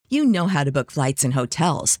You know how to book flights and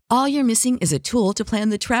hotels. All you're missing is a tool to plan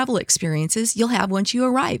the travel experiences you'll have once you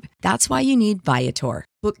arrive. That's why you need Viator.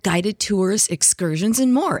 Book guided tours, excursions,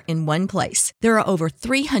 and more in one place. There are over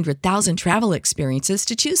 300,000 travel experiences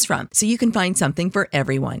to choose from, so you can find something for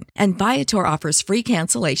everyone. And Viator offers free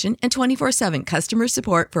cancellation and 24/7 customer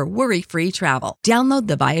support for worry-free travel. Download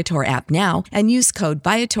the Viator app now and use code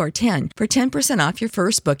Viator10 for 10% off your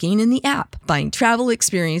first booking in the app. Find travel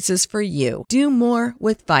experiences for you. Do more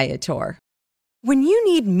with Viator. When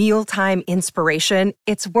you need mealtime inspiration,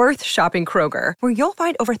 it's worth shopping Kroger, where you'll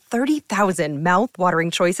find over 30,000 mouth-watering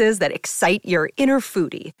choices that excite your inner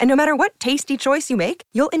foodie. And no matter what tasty choice you make,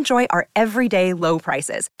 you'll enjoy our everyday low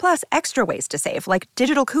prices, plus extra ways to save, like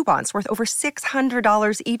digital coupons worth over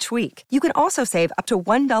 $600 each week. You can also save up to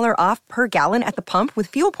 $1 off per gallon at the pump with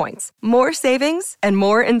fuel points. More savings and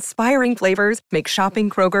more inspiring flavors make shopping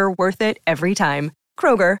Kroger worth it every time.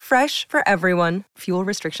 Kroger, fresh for everyone. Fuel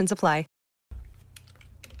restrictions apply.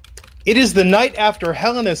 It is the night after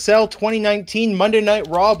Hell in a Cell 2019 Monday Night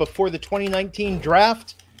Raw before the 2019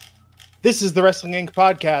 draft. This is the Wrestling Inc.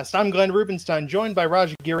 podcast. I'm Glenn Rubenstein, joined by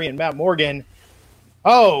Raja Giri and Matt Morgan.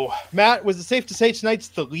 Oh, Matt, was it safe to say tonight's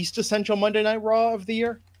the least essential Monday Night Raw of the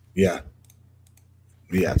year? Yeah.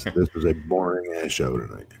 Yes, this was a boring-ass show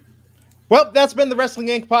tonight. Well, that's been the Wrestling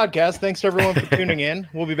Inc. podcast. Thanks to everyone for tuning in.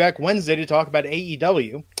 We'll be back Wednesday to talk about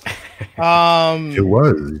AEW. It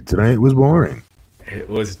was. Tonight was boring. It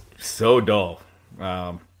was so dull.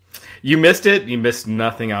 You missed it. You missed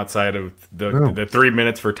nothing outside of the 3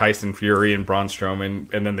 minutes for Tyson Fury and Braun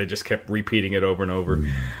Strowman, and then they just kept repeating it over and over.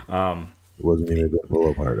 It wasn't even a good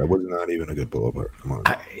pull-apart. That was not even a good pull-apart. Come on.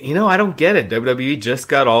 I don't get it. WWE just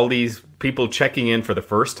got all these people checking in for the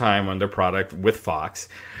first time on their product with Fox.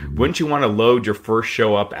 Wouldn't you want to load your first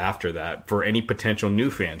show up after that for any potential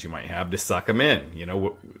new fans you might have to suck them in?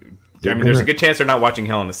 I mean, there's a good chance they're not watching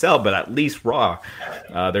Hell in a Cell, but at least Raw,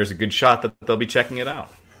 there's a good shot that they'll be checking it out.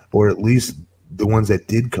 Or at least the ones that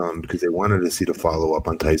did come because they wanted to see the follow-up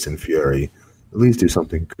on Tyson Fury. At least do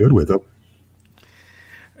something good with them.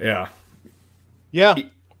 Yeah.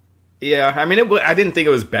 I mean, I didn't think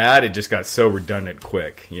it was bad. It just got so redundant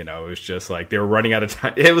quick. It was just like they were running out of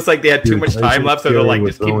time. It was like they had too much time left, so they're like,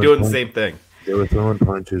 just keep doing the same thing. They were throwing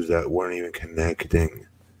punches that weren't even connecting.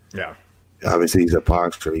 Yeah. Obviously, he's a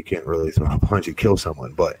boxer. He can't really throw a punch and kill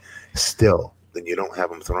someone, but still, then you don't have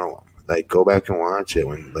him throw him. Like, go back and watch it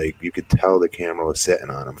when, like, you could tell the camera was sitting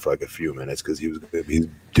on him for like a few minutes because he's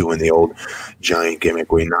doing the old giant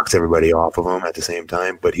gimmick where he knocks everybody off of him at the same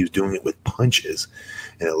time, but he was doing it with punches,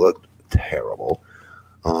 and it looked terrible.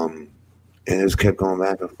 And it just kept going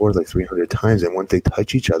back and forth like 300 times, and once they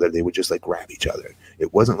touch each other, they would just, like, grab each other.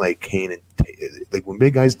 It wasn't like Kane and like, when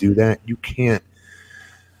big guys do that, you can't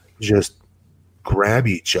just grab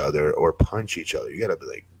each other or punch each other. You got to be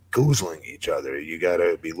like goozling each other. You got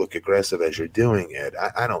to be look aggressive as you're doing it.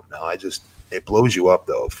 I don't know. It blows you up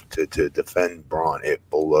though to defend Braun. It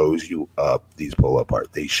blows you up. These pull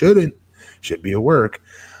apart. They should be a work,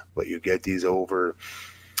 but you get these over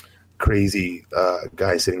crazy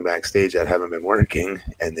guys sitting backstage that haven't been working,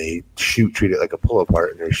 and they treat it like a pull apart,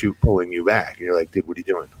 and they're pulling you back. And you're like, dude, what are you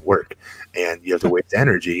doing? Work. And you have to waste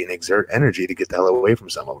energy and exert energy to get the hell away from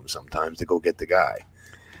some of them sometimes to go get the guy.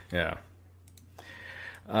 Yeah.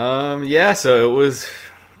 So it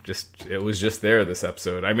was just there this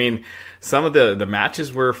episode. I mean, some of the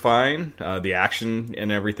matches were fine. The action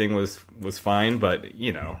and everything was fine, but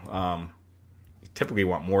typically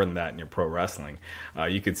want more than that in your pro wrestling.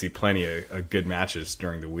 You could see plenty of good matches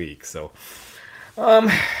during the week. So,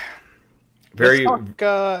 let's talk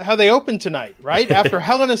how they opened tonight, right? After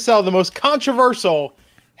Hell in a Cell, the most controversial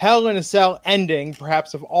Hell in a Cell ending,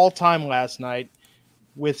 perhaps of all time last night,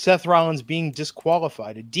 with Seth Rollins being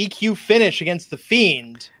disqualified. A DQ finish against The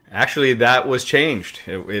Fiend. Actually, that was changed.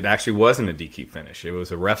 It actually wasn't a DQ finish. It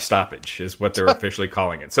was a ref stoppage, is what they're officially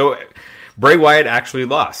calling it. So Bray Wyatt actually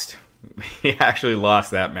lost. He actually lost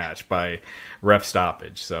that match by ref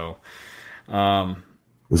stoppage. So,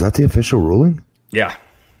 was that the official ruling? Yeah.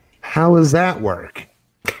 How does that work?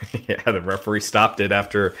 Yeah, the referee stopped it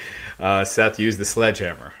after Seth used the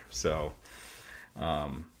sledgehammer. So, I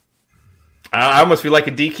almost feel like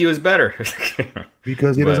a DQ is better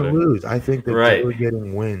because he doesn't lose. I think that right. They were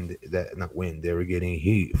getting they were getting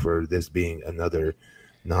heat for this being another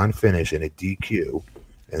non-finish and a DQ.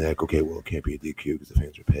 And they're like, okay, well, it can't be a DQ because the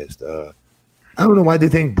fans are pissed. I don't know why they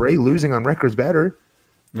think Bray losing on record's better.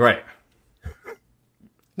 Right.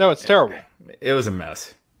 No, it's terrible. It was a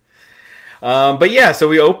mess. But yeah, so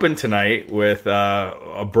we opened tonight with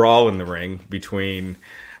a brawl in the ring between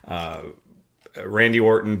Randy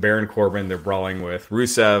Orton, Baron Corbin. They're brawling with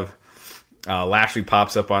Rusev. Lashley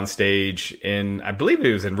pops up on stage I believe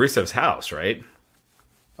it was in Rusev's house, right?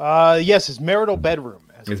 Yes, his marital bedroom.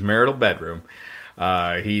 His marital bedroom.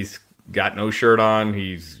 He's got no shirt on.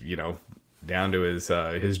 He's, down to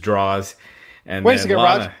his draws. And wait a second,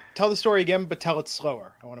 Raj. Tell the story again, but tell it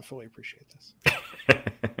slower. I want to fully appreciate this.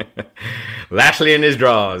 Lashley in his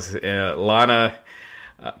draws. Lana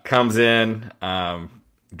comes in,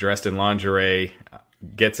 dressed in lingerie,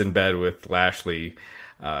 gets in bed with Lashley,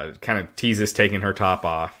 kind of teases taking her top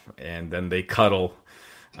off, and then they cuddle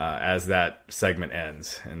as that segment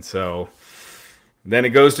ends. And so then it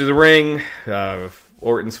goes to the ring.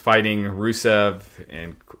 Orton's fighting Rusev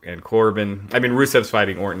and Corbin. I mean, Rusev's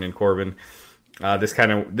fighting Orton and Corbin.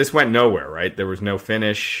 This went nowhere, right? There was no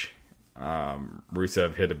finish.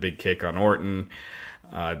 Rusev hit a big kick on Orton.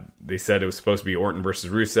 They said it was supposed to be Orton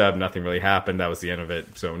versus Rusev. Nothing really happened. That was the end of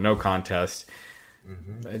it. So no contest.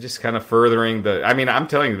 Mm-hmm. Just kind of furthering I'm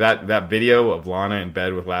telling you that video of Lana in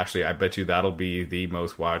bed with Lashley, I bet you that'll be the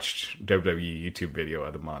most watched WWE YouTube video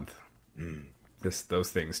of the month. Those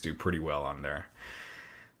things do pretty well on there.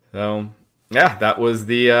 So yeah, that was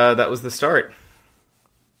the start.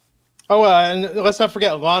 Oh, and let's not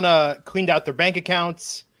forget, Lana cleaned out their bank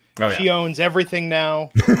accounts. Oh, yeah. She owns everything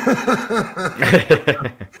now.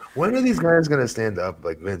 When are these guys going to stand up?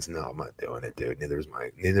 Like, Vince, no, I'm not doing it, dude. Neither is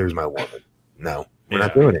my woman. No, we're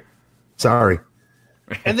not doing it. Sorry.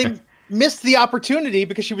 And they missed the opportunity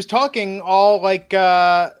because she was talking all like,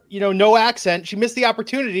 no accent. She missed the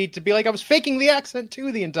opportunity to be like, I was faking the accent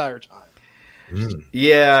too the entire time.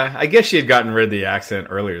 Yeah, I guess she had gotten rid of the accent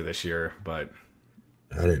earlier this year, but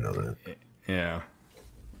I didn't know that. Yeah.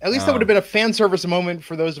 At least that would have been a fan service moment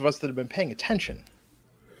for those of us that have been paying attention.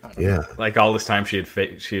 Yeah. Like all this time she had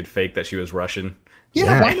faked that she was Russian.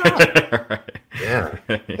 Yeah. Why not? Right. Yeah.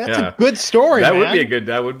 That's a good story, That man.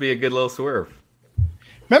 would be a good little swerve.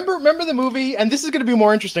 Remember the movie, and this is going to be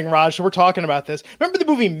more interesting, Raj, so we're talking about this. Remember the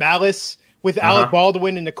movie Malice with Alec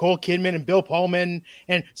Baldwin and Nicole Kidman and Bill Pullman?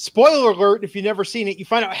 And spoiler alert, if you've never seen it, you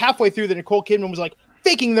find out halfway through that Nicole Kidman was like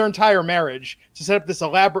faking their entire marriage to set up this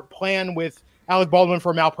elaborate plan with Alec Baldwin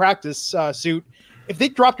for a malpractice suit. If they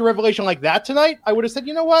dropped a revelation like that tonight, I would have said,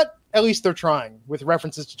 you know what? At least they're trying, with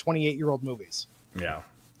references to 28-year-old movies. Yeah.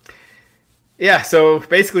 Yeah, so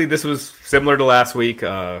basically this was similar to last week,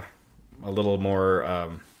 a little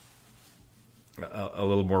more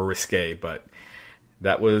risque, but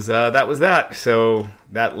that was that. So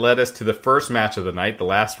that led us to the first match of the night, the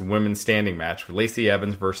last women's standing match, Lacey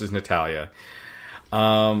Evans versus Natalya.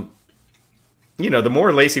 The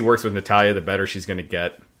more Lacey works with Natalya, the better she's going to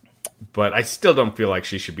get. But I still don't feel like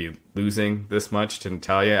she should be losing this much to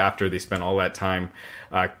Natalya after they spent all that time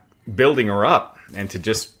building her up, and to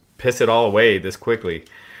just piss it all away this quickly.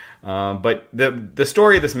 But the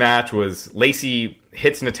story of this match was Lacey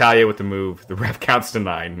hits Natalya with the move. The ref counts to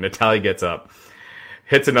 9. Natalya gets up,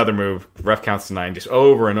 hits another move. The ref counts to 9. Just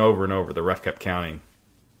over and over and over, the ref kept counting.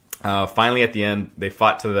 Finally, at the end, they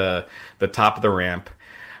fought to the top of the ramp.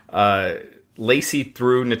 Lacey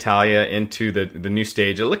threw Natalya into the new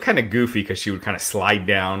stage. It looked kind of goofy because she would kind of slide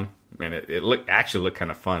down, and it looked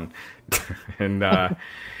kind of fun.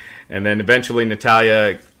 And then eventually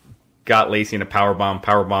Natalya got Lacey in a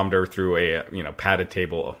powerbombed her through a padded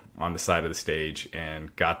table on the side of the stage,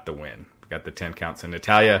 and got the win. Got the 10 counts. And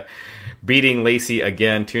Natalya beating Lacey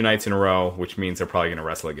again 2 nights in a row, which means they're probably going to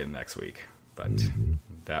wrestle again next week. But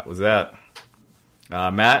that was that.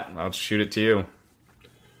 Matt, I'll shoot it to you.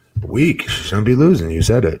 Weak. She shouldn't be losing. You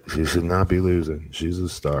said it. She should not be losing. She's a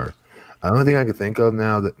star. The only thing I could think of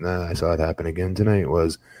now that I saw it happen again tonight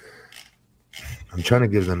was, I'm trying to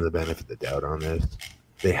give them the benefit of the doubt on this.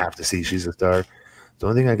 They have to see she's a star. The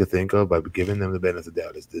only thing I could think of by giving them the benefit of the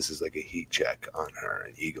doubt is this is like a heat check on her,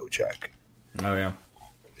 an ego check. Oh, yeah.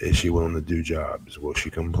 Is she willing to do jobs? Will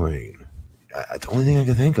she complain? That's the only thing I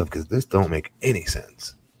can think of, because this don't make any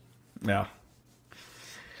sense. No.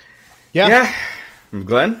 Yeah.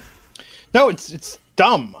 Glenn? No, it's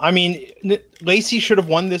dumb. I mean, Lacey should have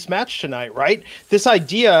won this match tonight, right? This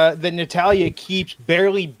idea that Natalya keeps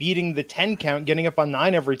barely beating the 10 count, getting up on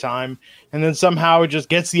 9 every time, and then somehow just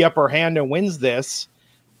gets the upper hand and wins this.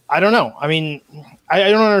 I don't know. I mean, I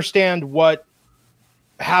don't understand what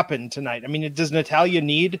happened tonight. I mean, does Natalya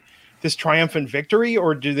need this triumphant victory,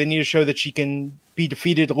 or do they need to show that she can be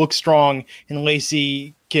defeated, look strong, and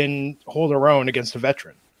Lacey can hold her own against a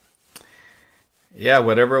veteran? Yeah,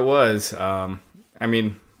 whatever it was.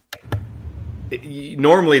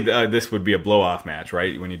 Normally this would be a blow-off match,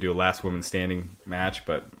 right? When you do a last woman standing match,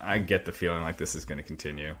 but I get the feeling like this is going to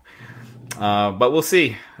continue. But we'll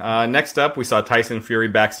see. Next up, we saw Tyson Fury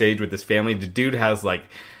backstage with his family. The dude has like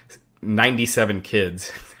 97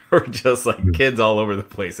 kids. were just like kids all over the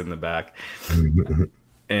place in the back.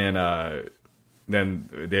 And then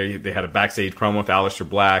they had a backstage promo with Aleister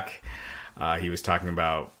Black. He was talking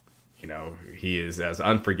about, he is as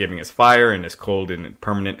unforgiving as fire and as cold and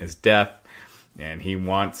permanent as death. And he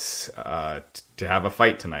wants to have a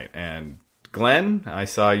fight tonight. And Glenn, I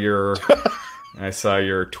saw your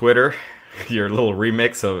Twitter, your little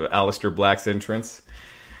remix of Aleister Black's entrance.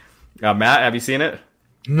 Matt, have you seen it?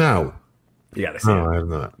 No. You gotta see it. I have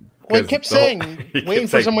not. Well, he kept waiting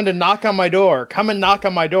for someone to knock on my door. Come and knock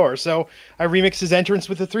on my door. So I remixed his entrance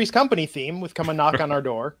with the Three's Company theme with "Come and Knock on Our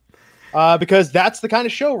Door," because that's the kind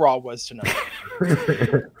of show Raw was tonight.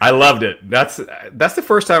 I loved it. That's the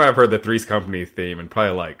first time I've heard the Three's Company theme in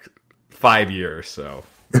probably like 5 years. So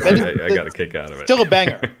I got a kick out of it. Still a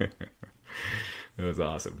banger. It was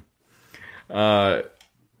awesome.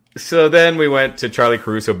 So then we went to Charlie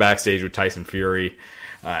Caruso backstage with Tyson Fury.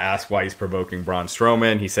 Asked why he's provoking Braun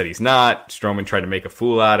Strowman. He said he's not. Strowman tried to make a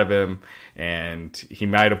fool out of him, and he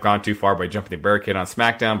might have gone too far by jumping the barricade on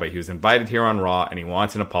SmackDown, but he was invited here on Raw, and he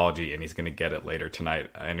wants an apology, and he's going to get it later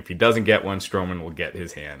tonight. And if he doesn't get one, Strowman will get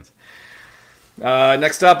his hands.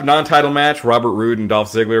 Next up, non-title match, Robert Roode and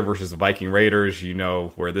Dolph Ziggler versus the Viking Raiders. You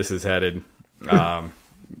know where this is headed.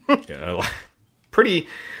 Pretty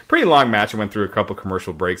long match. It went through a couple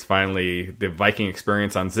commercial breaks. Finally, the Viking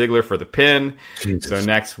Experience on Ziggler for the pin. Jesus. So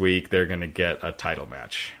next week, they're going to get a title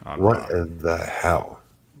match. What the hell?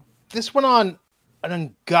 This went on an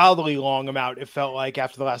ungodly long amount, it felt like,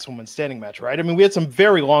 after the last Women's Standing match, right? I mean, we had some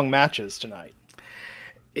very long matches tonight.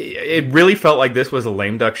 It really felt like this was a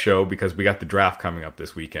lame duck show because we got the draft coming up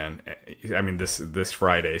this weekend. I mean, this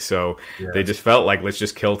Friday. So They just felt like, let's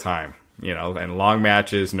just kill time, and long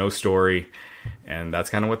matches, no story. And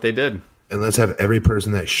that's kind of what they did. And let's have every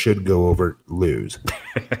person that should go over lose.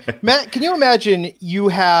 Matt, can you imagine you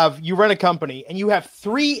run a company and you have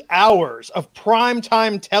 3 hours of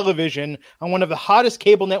primetime television on one of the hottest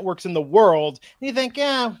cable networks in the world, and you think,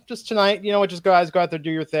 just tonight, just guys, go out there,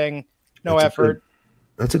 do your thing, no effort.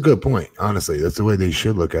 That's a good point. Honestly, that's the way they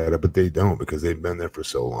should look at it, but they don't because they've been there for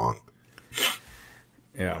so long.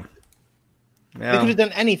 Yeah. They could have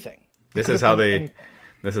done anything. This is how they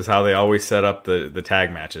always set up the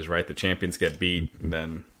tag matches, right? The champions get beat, and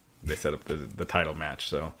then they set up the title match.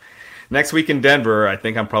 So next week in Denver, I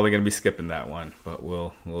think I'm probably going to be skipping that one, but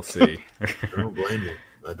we'll see. I don't blame you.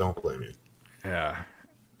 I don't blame you. Yeah.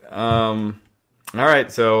 All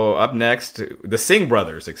right, so up next, the Singh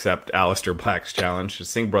brothers accept Aleister Black's challenge. The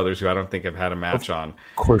Singh brothers, who I don't think have had a match on.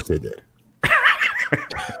 Of course they did.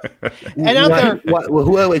 And out there,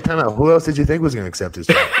 wait, time out. Who else did you think was going to accept his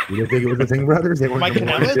challenge? You didn't think it was the Singh brothers? They weren't Mike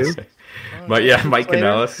Kanellis? But yeah, Mike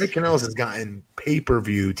Kanellis. Mike Kanellis has gotten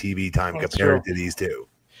pay-per-view TV time compared to these two.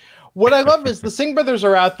 What I love is the Singh brothers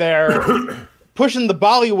are out there pushing the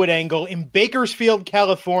Bollywood angle in Bakersfield,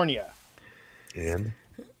 California. And?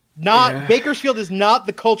 Bakersfield is not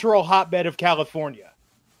the cultural hotbed of California.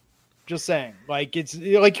 Just saying. Like, it's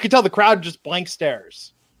like you could tell the crowd just blank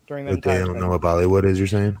stares during that time. They don't know what Bollywood is, you're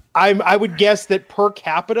saying? I would guess that per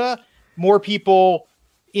capita, more people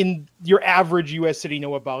in your average U.S. city know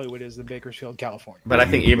what Bollywood is than Bakersfield, California. But I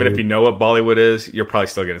think even if you know what Bollywood is, you're probably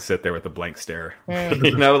still going to sit there with a blank stare.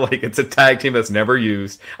 Like it's a tag team that's never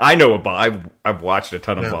used. I know I've watched a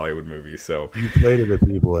ton of Bollywood movies, so you play to the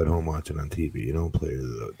people at home watching on TV. You don't play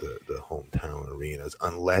to the hometown arenas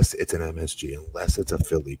unless it's an MSG, unless it's a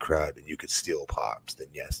Philly crowd and you could steal pops. Then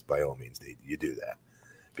yes, by all means, you do that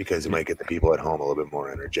because it might get the people at home a little bit more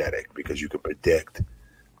energetic because you can predict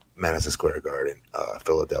Madison Square Garden,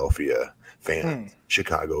 Philadelphia fans,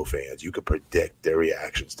 Chicago fans. You could predict their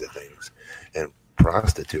reactions to things and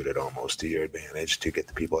prostitute it almost to your advantage to get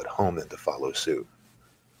the people at home then to follow suit.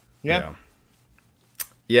 Yeah.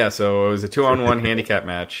 So it was a 2-on-1 handicap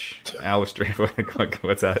match. Aleister,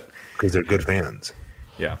 what's that? Because they're good fans.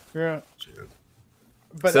 Yeah.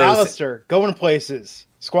 But Aleister going places,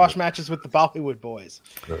 squash matches with the Bollywood boys.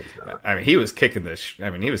 I mean, he was kicking this.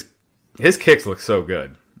 His kicks look so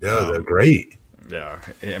good. Yeah, they're great. Yeah,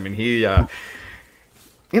 I mean,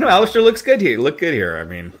 Aleister looks good here. Looked good here. I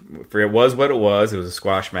mean, it was what it was. It was a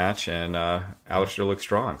squash match, and Aleister looked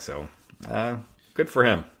strong. So, good for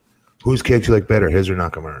him. Whose kicks you like better, his or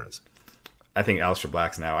Nakamura's? I think Aleister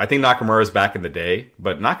Black's now. I think Nakamura's back in the day,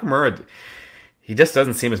 but Nakamura, he just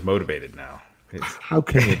doesn't seem as motivated now. How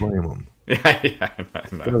can you blame him? He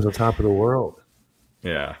was the top of the world.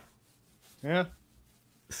 Yeah. Yeah.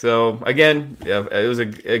 So again, it was a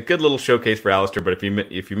good little showcase for Aleister, but if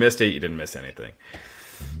you missed it, you didn't miss anything.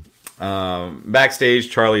 Backstage,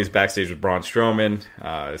 Charlie is backstage with Braun Strowman.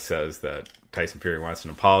 It says that Tyson Fury wants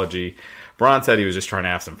an apology. Braun said he was just trying to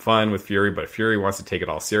have some fun with Fury, but if Fury wants to take it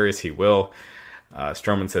all serious, he will.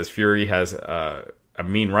 Strowman says Fury has a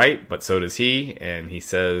mean right, but so does he. And he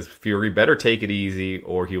says Fury better take it easy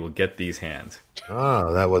or he will get these hands.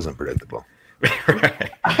 Oh, that wasn't predictable.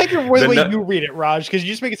 Right. I like the way you read it, Raj, because you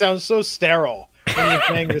just make it sound so sterile when you're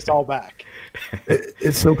saying this all back.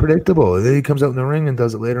 It's so predictable. Then he comes out in the ring and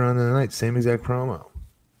does it later on in the night. Same exact promo.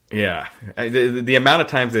 Yeah. The amount of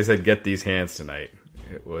times they said, get these hands tonight,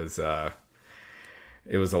 it was a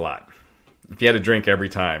lot. If you had a drink every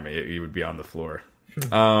time, you would be on the floor.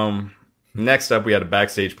 Next up, we had a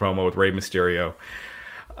backstage promo with Rey Mysterio.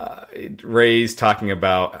 Rey's talking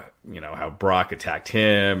about, how Brock attacked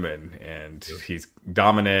him and he's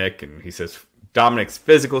Dominic, and he says Dominic's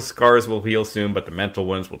physical scars will heal soon, but the mental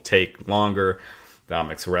ones will take longer.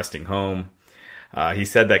 Dominic's resting home. He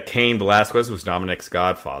said that Cain Velasquez was Dominic's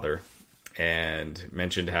godfather and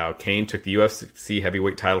mentioned how Cain took the UFC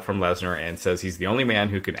heavyweight title from Lesnar and says he's the only man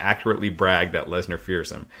who can accurately brag that Lesnar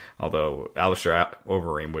fears him, although Alistair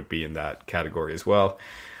Overeem would be in that category as well.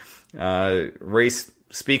 Rey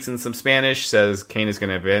speaks in some Spanish, says Cain is going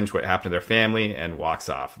to avenge what happened to their family, and walks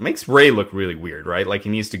off. Makes Rey look really weird, right? Like he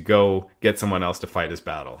needs to go get someone else to fight his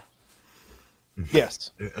battle.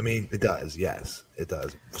 Yes. I mean, it does. Yes, it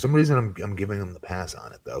does. For some reason, I'm giving him the pass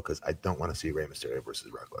on it, though, because I don't want to see Rey Mysterio versus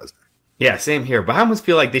Brock Lesnar. Yeah, same here. But I almost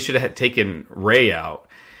feel like they should have taken Rey out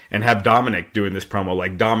and have Dominic doing this promo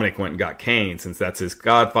like Dominic went and got Cain, since that's his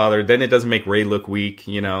godfather. Then it doesn't make Rey look weak,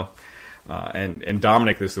 and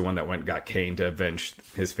Dominic is the one that went and got Cain to avenge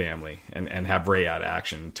his family and have Rey out of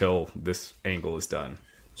action until this angle is done.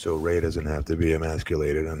 So Rey doesn't have to be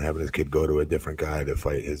emasculated on having his kid go to a different guy to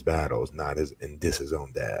fight his battles, and diss his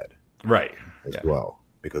own dad. Right. As well,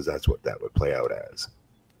 because that's what that would play out as.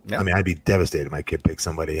 Yeah. I mean, I'd be devastated if my kid picked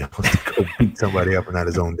somebody else to go beat somebody up and not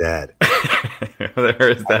his own dad. There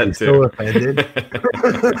is that too. So offended.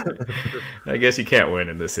 I guess you can't win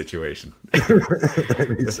in this situation.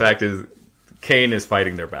 The fact is, Cain is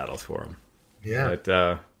fighting their battles for him. Yeah.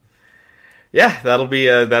 But that'll be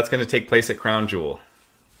that's going to take place at Crown Jewel.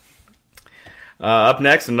 Up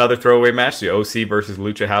next, another throwaway match: the OC versus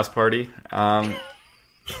Lucha House Party.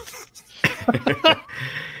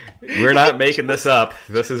 We're not making this up.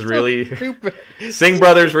 This is really Singh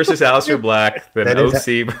Brothers versus Aleister Black, then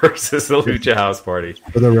OC versus the Lucha House Party.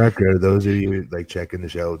 For the record, those of you checking the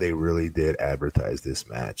show, they really did advertise this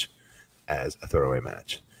match as a throwaway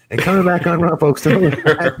match. And coming back on Raw, folks, throwaway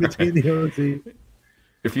match between the OC.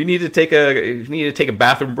 If you need to take a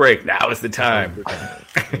bathroom break, now is the time.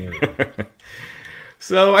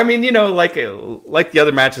 So, I mean, like the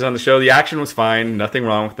other matches on the show, the action was fine. Nothing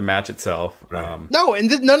wrong with the match itself. Right. No, and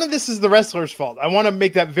none of this is the wrestler's fault. I want to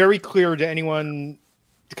make that very clear to anyone,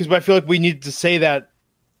 because I feel like we need to say that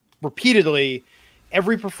repeatedly.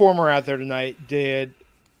 Every performer out there tonight did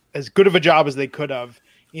as good of a job as they could have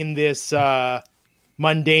in this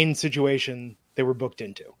mundane situation they were booked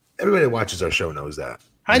into. Everybody that watches our show knows that.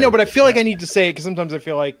 I know, but I feel like I need to say it because sometimes I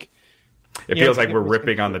feel like it feels like we're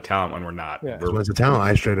ripping on the talent when we're not. Yeah. When it's a talent,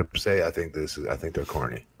 I straight up say I think they're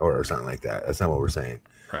corny or something like that. That's not what we're saying.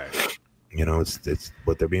 Right. It's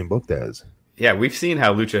what they're being booked as. Yeah, we've seen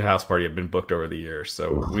how Lucha House Party have been booked over the years,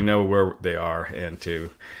 so we know where they are, and to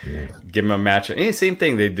give them a match. And same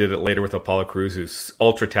thing, they did it later with Apollo Crews, who's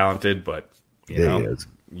ultra talented, but he's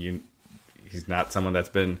not someone that's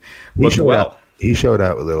been booked well. He showed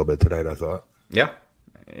out a little bit tonight, I thought.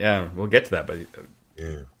 Yeah, we'll get to that, but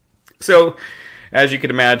yeah. So, as you can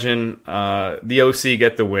imagine, the OC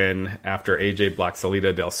get the win after AJ blocked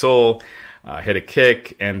Salida del Sol, hit a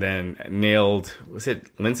kick, and then nailed, was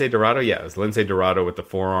it Lince Dorado? Yeah, it was Lince Dorado with the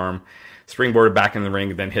forearm, springboarded back in the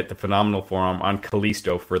ring, then hit the phenomenal forearm on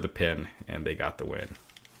Kalisto for the pin, and they got the win.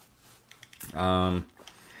 And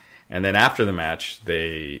then after the match,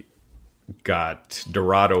 they got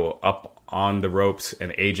Dorado up on the ropes,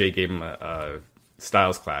 and AJ gave him a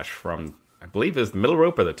Styles Clash from, I believe it was the middle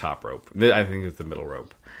rope or the top rope. I think it's the middle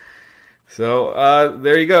rope. So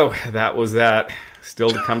there you go. That was that. Still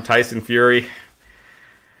to come, Tyson Fury.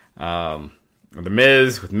 The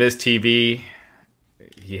Miz with Miz TV.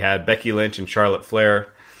 He had Becky Lynch and Charlotte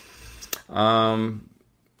Flair.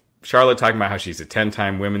 Charlotte talking about how she's a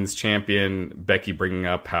 10-time women's champion. Becky bringing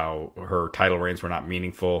up how her title reigns were not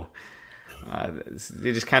meaningful.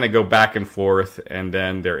 They just kind of go back and forth, and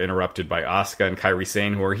then they're interrupted by Asuka and Kairi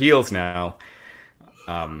Sane, who are heels now.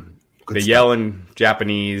 They yell in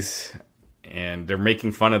Japanese, and they're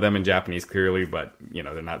making fun of them in Japanese, clearly, but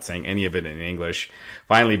they're not saying any of it in English.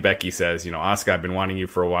 Finally, Becky says, Asuka, I've been wanting you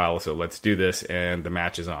for a while, so let's do this, and the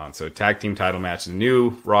match is on. So tag team title match, the new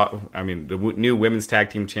women's tag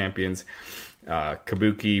team champions,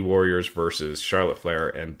 Kabuki Warriors versus Charlotte Flair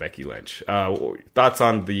and Becky Lynch. Thoughts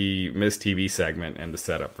on the Miz TV segment and the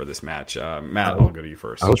setup for this match? Matt, I'll go to you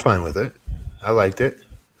first. I was fine with it. I liked it.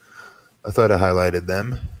 I thought I highlighted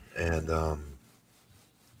them, and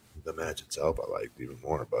the match itself I liked even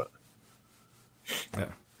more. But What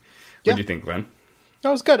do you think, Glenn?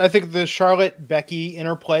 That was good. I think the Charlotte-Becky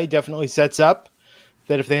interplay definitely sets up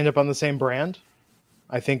that if they end up on the same brand,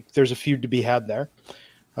 I think there's a feud to be had there.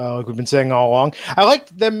 Like we've been saying all along. I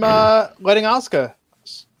liked them letting Asuka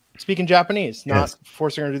speak in Japanese, not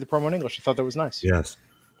forcing her to do the promo in English. I thought that was nice. yes.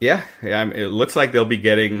 Yeah, it looks like they'll be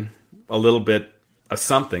getting a little bit of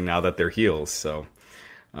something now that they're heels. So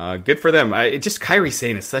good for them. Kairi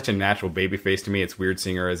Sane is such a natural babyface to me. It's weird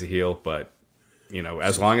seeing her as a heel, but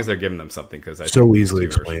as long as they're giving them something, because so easily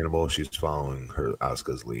explainable. She's following her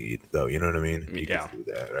Asuka's lead, though. You know what I mean? You can do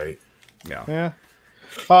that, right? Yeah.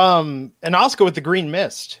 And Asuka with the green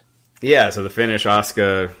mist. Yeah. So the finish,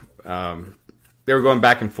 Asuka, they were going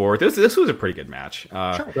back and forth. This was a pretty good match.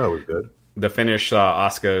 That was good. The finish,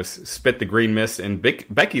 Asuka spit the green mist in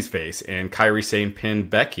Becky's face, and Kairi Sane pinned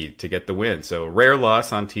Becky to get the win. So rare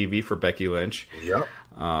loss on TV for Becky Lynch. Yep.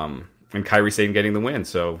 And Kairi Sane getting the win.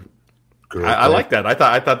 So I like that. I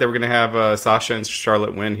thought they were going to have Sasha and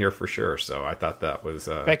Charlotte win here for sure. So I thought that was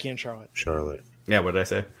Becky and Charlotte. Yeah, what did I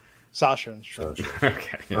say? Sasha and Charlotte.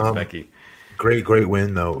 Okay, Becky. Great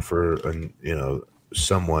win though for a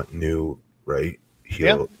somewhat new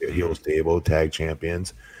heel stable tag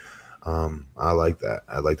champions. I like that.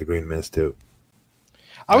 I like the green mist too.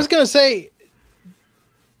 I was going to say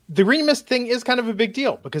the green mist thing is kind of a big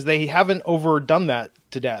deal because they haven't overdone that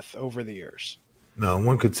to death over the years. No,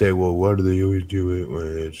 one could say, well, why do they always do it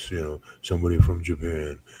when it's, somebody from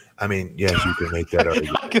Japan? I mean, yes, you can make that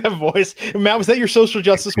argument. Look at that voice. Matt, was that your social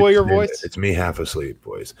justice warrior voice? It's me half asleep,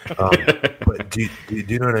 boys. But do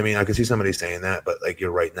you know what I mean? I can see somebody saying that, but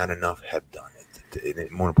you're right, not enough have done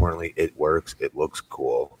it. More importantly, it works, it looks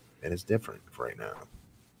cool, and it's different for right now.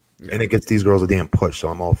 Yeah. And it gets these girls a damn push, so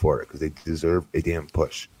I'm all for it because they deserve a damn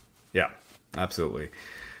push. Yeah, absolutely.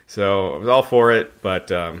 So I was all for it,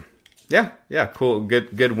 but yeah, cool.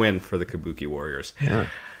 Good win for the Kabuki Warriors. Yeah.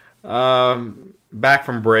 Back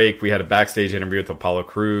from break, we had a backstage interview with Apollo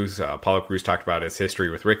Crews. Apollo Crews talked about his history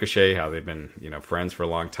with Ricochet, how they've been, friends for a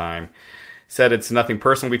long time. Said it's nothing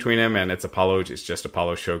personal between him, and it's just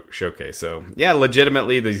Apollo showcase. So yeah,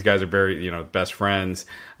 legitimately, these guys are very, best friends.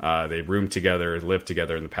 They roomed together, lived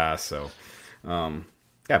together in the past. So,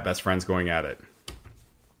 best friends going at it.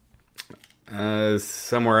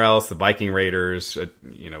 Somewhere else, the Viking Raiders,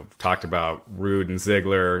 talked about Rude and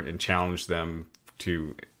Ziggler and challenged them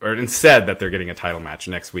and said that they're getting a title match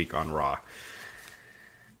next week on Raw.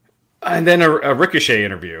 And then a Ricochet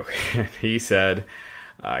interview. He said,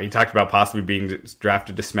 he talked about possibly being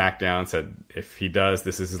drafted to SmackDown, said if he does,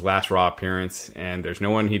 this is his last Raw appearance, and there's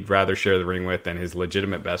no one he'd rather share the ring with than his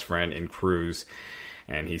legitimate best friend in Cruz.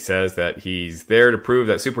 And he says that he's there to prove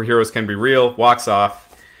that superheroes can be real, walks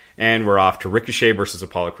off, and we're off to Ricochet versus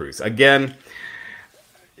Apollo Crews. Again,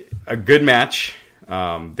 a good match.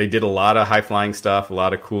 They did a lot of high-flying stuff, a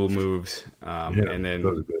lot of cool moves. And then, that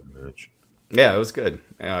was a good match. Yeah, it was good.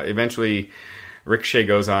 Eventually, Ricochet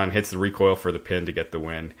goes on, hits the recoil for the pin to get the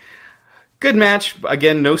win. Good match.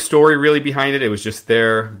 Again, no story really behind it. It was just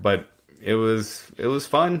there, but it was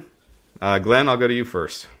fun. Glenn, I'll go to you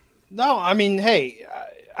first. No, I mean, hey,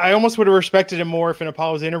 I almost would have respected him more if in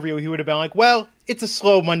Apollo's interview he would have been like, well, it's a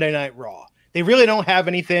slow Monday Night Raw. They really don't have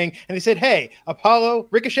anything. And they said, hey, Apollo,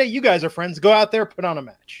 Ricochet, you guys are friends. Go out there, put on a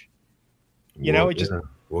match. It just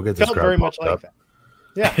we'll get this felt very much like that.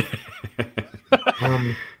 Yeah.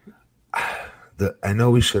 I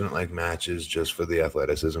know we shouldn't like matches just for the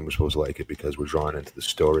athleticism. We're supposed to like it because we're drawn into the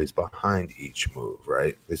stories behind each move,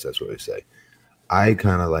 right? At least that's what they say. I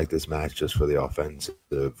kind of like this match just for the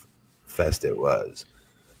offensive fest it was.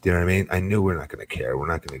 Do you know what I mean? I knew we're not going to care. We're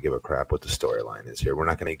not going to give a crap what the storyline is here. We're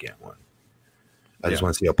not going to get one. I just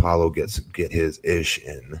want to see Apollo get his ish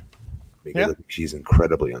in because he's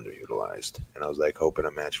incredibly underutilized. And I was hoping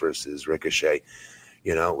a match versus Ricochet,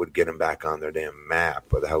 would get him back on their damn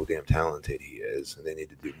map with how damn talented he is. And they need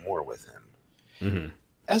to do more with him. Mm-hmm.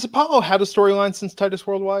 Has Apollo had a storyline since Titus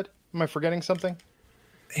Worldwide? Am I forgetting something?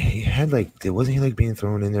 He had wasn't he being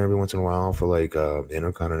thrown in there every once in a while for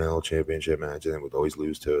Intercontinental Championship match and then would always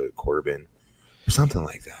lose to Corbin or something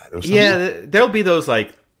like that. Yeah, there'll be those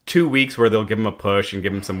 2 weeks where they'll give him a push and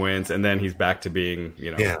give him some wins, and then he's back to being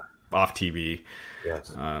off TV.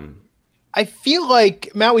 Yes. I feel like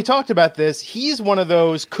Matt, we talked about this. He's one of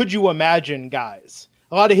those could you imagine guys.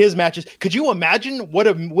 a lot of his matches. Could you imagine what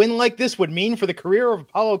a win like this would mean for the career of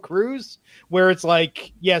Apollo Crews? Where it's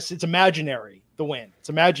like, yes, it's imaginary, the win. It's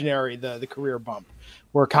imaginary, the career bump,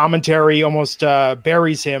 where commentary almost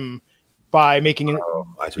buries him by making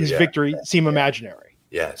his victory seem imaginary.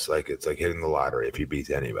 Yes, like it's like hitting the lottery if you beat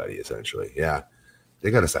anybody, essentially. Yeah,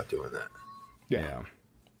 they got to stop doing that. Yeah.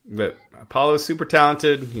 But Apollo's super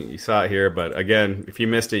talented. You saw it here, but again, if you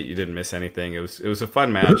missed it, you didn't miss anything. It was a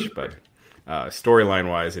fun match, but storyline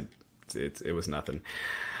wise, it was nothing.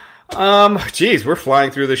 Geez, we're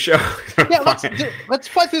flying through the show. Yeah, let's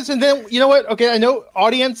fly through this, and then you know what? Okay, I know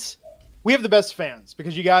audience, we have the best fans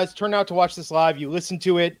because you guys turn out to watch this live. You listen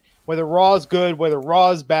to it, whether Raw is good, whether Raw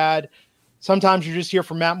is bad. Sometimes you're just here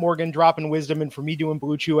for Matt Morgan dropping wisdom and for me doing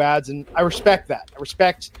Blue Chew ads, and I respect that. I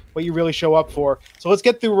respect what you really show up for. So let's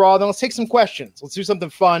get through Raw, then let's take some questions. Let's do something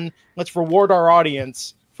fun. Let's reward our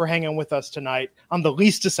audience for hanging with us tonight on the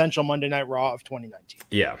least essential Monday Night Raw of 2019.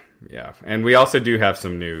 Yeah. And we also do have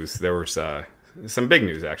some news. There was some big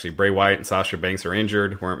news, actually. Bray Wyatt and Sasha Banks are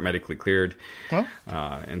injured, weren't medically cleared,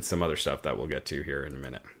 and some other stuff that we'll get to here in a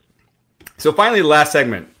minute. So finally, the last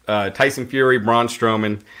segment, Tyson Fury, Braun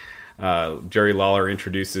Strowman. Jerry Lawler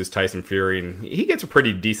introduces Tyson Fury, and he gets a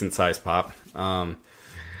pretty decent-sized pop.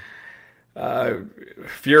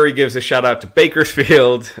 Fury gives a shout-out to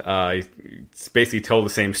Bakersfield. He basically told the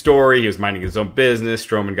same story. He was minding his own business.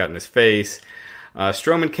 Strowman got in his face.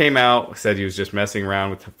 Strowman came out, said he was just messing around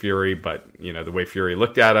with Fury, but the way Fury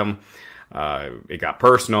looked at him, it got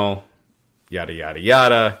personal, yada, yada,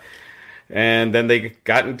 yada. And then they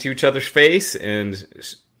got into each other's face, and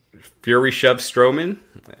Fury shoved Strowman,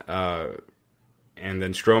 and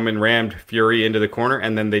then Strowman rammed Fury into the corner,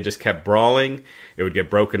 and then they just kept brawling. It would get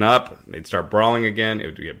broken up. They'd start brawling again. It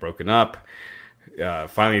would get broken up.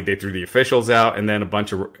 Finally, they threw the officials out, and then a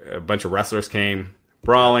bunch of wrestlers came,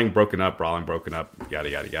 brawling, broken up, yada,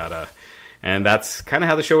 yada, yada. And that's kind of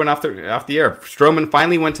how the show went off the air. Strowman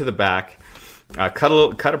finally went to the back, cut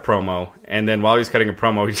a promo, and then while he was cutting a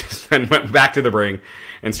promo, he just then went back to the ring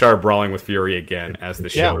and started brawling with Fury again as the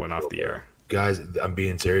show went off the air. Guys, I'm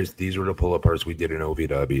being serious. These were the pull-up parts we did in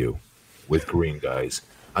OVW with Green guys.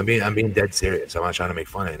 I'm being dead serious. I'm not trying to make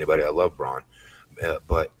fun of anybody. I love Braun,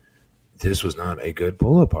 but this was not a good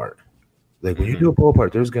pull-up part. Like when you do a pull-up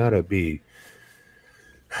part, there's got to be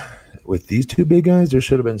with these two big guys. There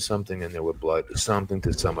should have been something in there with blood, something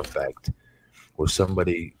to some effect, where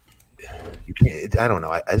somebody. You can't. I don't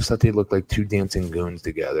know. I just thought they looked like two dancing goons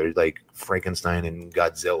together, like Frankenstein and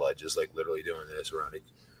Godzilla, just like literally doing this around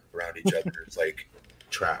each other. It's like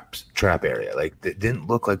trap area. Like it didn't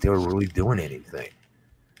look like they were really doing anything.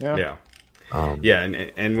 Yeah.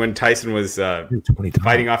 And when Tyson was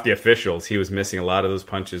fighting off the officials, he was missing a lot of those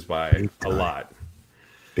punches by a lot.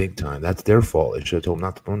 Big time. That's their fault. They should have told him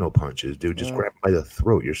not to throw no punches, dude. Just grab him by the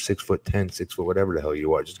throat. You're 6'10", 6 foot, whatever the hell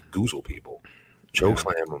you are. Just goozle people. Choke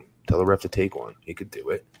slam them. Tell the ref to take one. He could do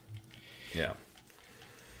it. Yeah.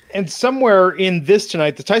 And somewhere in this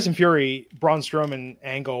tonight, the Tyson Fury Braun Strowman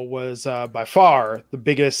angle was by far the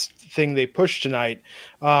biggest thing they pushed tonight.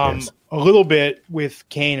 A little bit with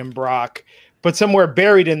Kane and Brock, but somewhere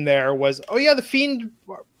buried in there was, the Fiend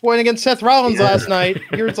went against Seth Rollins last night.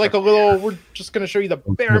 Here's like a little, we're just going to show you the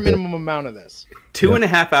bare minimum amount of this.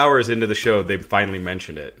 2.5 hours into the show, they finally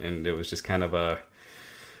mentioned it, and it was just kind of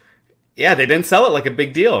they didn't sell it like a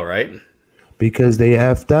big deal, right? Because they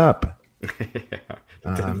effed up.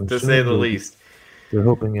 To say the least. They're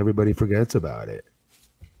hoping everybody forgets about it.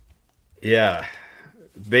 Yeah.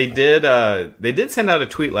 They did send out a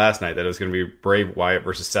tweet last night that it was going to be Bray Wyatt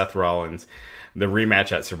versus Seth Rollins, the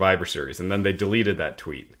rematch at Survivor Series, and then they deleted that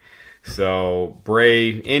tweet. So Bray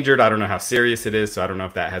injured. I don't know how serious it is, so I don't know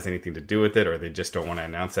if that has anything to do with it, or they just don't want to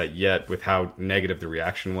announce that yet with how negative the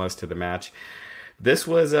reaction was to the match. This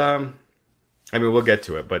was, we'll get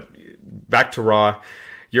to it, but back to Raw.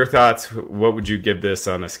 Your thoughts, what would you give this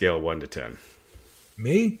on a scale of 1 to 10?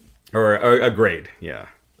 Me? Or a grade, yeah.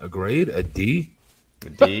 A grade? A D? A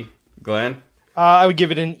D? Glenn? I would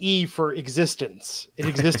give it an E for existence. It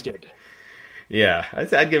existed. Yeah,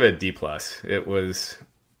 I'd give it a D+. It was...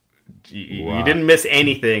 You didn't miss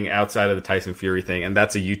anything outside of the Tyson Fury thing, and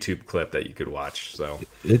that's a YouTube clip that you could watch. So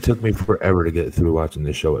it took me forever to get through watching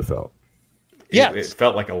this show, it felt. It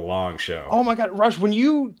felt like a long show. Oh, my God. Rush, when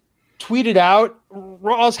you tweeted out,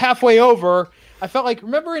 Raw's halfway over, I felt like,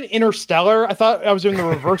 remember in Interstellar? I thought I was doing the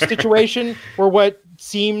reverse situation where what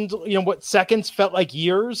seemed, what seconds felt like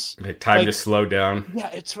years. Time just slowed down. Yeah,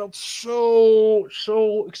 it felt so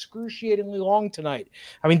excruciatingly long tonight.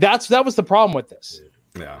 I mean, that was the problem with this.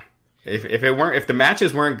 Yeah. If the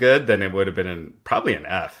matches weren't good, then it would have been probably an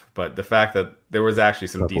F. but the fact that there was actually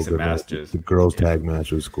some Couple decent good matches. The girls' tag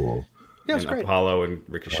match was cool. Yeah, it was and great. Apollo and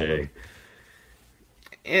Ricochet.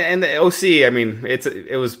 And the OC, I mean,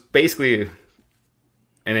 it was basically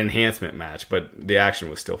an enhancement match, but the action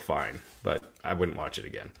was still fine. But I wouldn't watch it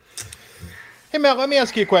again. Hey, Matt, let me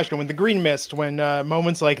ask you a question. When the green mist, when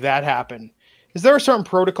moments like that happen, is there a certain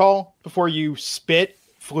protocol before you spit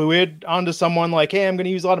fluid onto someone? Like, hey, I'm going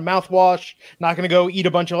to use a lot of mouthwash, not going to go eat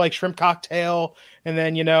a bunch of like shrimp cocktail, and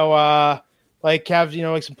then, like have,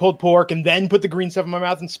 like some pulled pork and then put the green stuff in my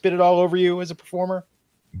mouth and spit it all over you as a performer?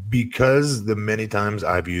 Because the many times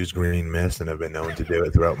I've used green mist and have been known to do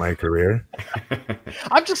it throughout my career.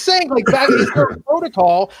 I'm just saying, like, back is there a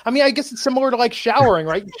protocol? I mean, I guess it's similar to like showering,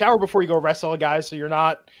 right? You shower before you go wrestle a guy, so you're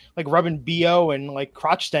not like rubbing BO and like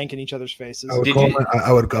crotch stank in each other's faces.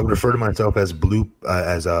 I would refer to myself as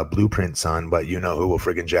a blueprint son, but you know who will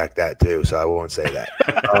friggin' jack that too, so I won't say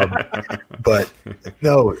that. But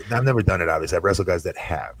no, I've never done it. Obviously, I've wrestled guys that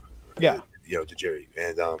have. Yeah. To Jerry,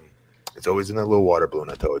 and it's always in that little water balloon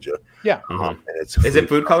I told you. Yeah. And it's Is it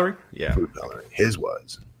food coloring? Yeah. Food coloring. His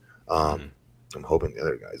was. I'm hoping the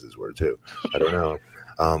other guys' were too. I don't know.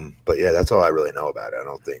 But yeah, that's all I really know about it. I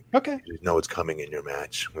don't think. Okay. You know it's coming in your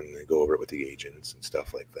match when they go over it with the agents and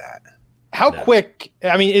stuff like that. How quick?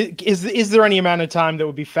 I mean, is there any amount of time that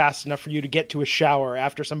would be fast enough for you to get to a shower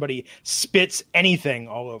after somebody spits anything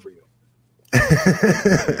all over you?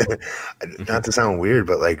 Not to sound weird,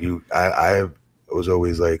 but like I was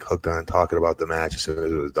always like hooked on talking about the match as soon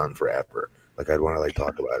as it was done forever. Like I'd want to like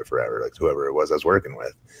talk about it forever, like whoever it was I was working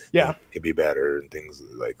with. Yeah, it could be better and things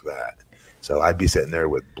like that. So I'd be sitting there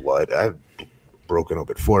with blood. I've broken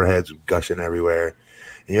open foreheads, gushing everywhere,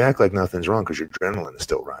 and you act like nothing's wrong because your adrenaline is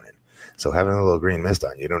still running. So having a little green mist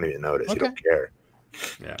on, you don't even notice. Okay. You don't care.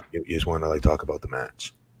 Yeah, you just want to like talk about the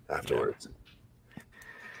match afterwards. Yeah.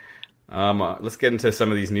 Let's get into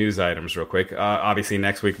some of these news items real quick. Obviously,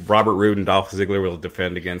 next week, Robert Roode and Dolph Ziggler will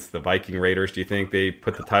defend against the Viking Raiders. Do you think they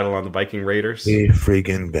put the title on the Viking Raiders? They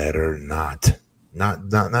freaking better not. Not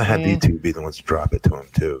have you two be the ones to drop it to them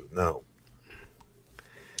too. No,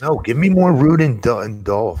 give me more Roode and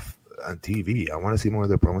Dolph on TV. I want to see more of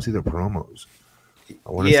their promos. See their promos.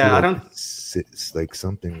 I want to see like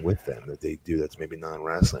something with them that they do that's maybe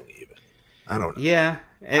non-wrestling even. I don't know. Yeah,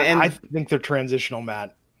 and I think they're transitional,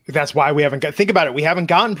 Matt. That's why we haven't got. Think about it. We haven't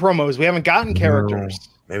gotten promos. We haven't gotten characters.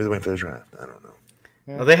 Maybe they went for the draft. I don't know.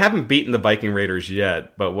 Yeah. Well, they haven't beaten the Viking Raiders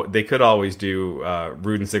yet, but what they could always do,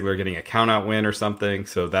 Roode and Ziggler getting a countout win or something,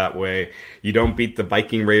 so that way you don't beat the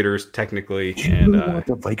Viking Raiders technically. You want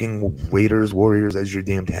the Viking Raiders Warriors as your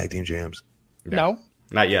damn tag team champs? No,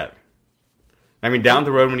 not yet. I mean, down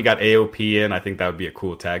the road when you got AOP in, I think that would be a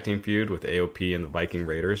cool tag team feud with AOP and the Viking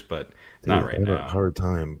Raiders, but not right now. I have a hard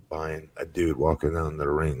time buying a dude walking down the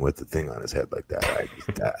ring with the thing on his head like that.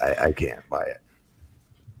 I can't buy it.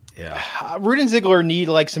 Yeah, Roode and Ziggler need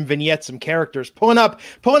like some vignettes, some characters pulling up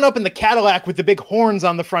in the Cadillac with the big horns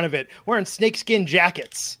on the front of it, wearing snakeskin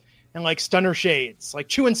jackets and like stunner shades, like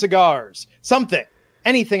chewing cigars,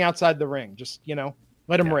 anything outside the ring. Just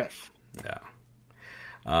let them riff. Yeah.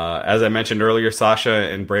 As I mentioned earlier, Sasha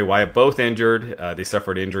and Bray Wyatt both injured. They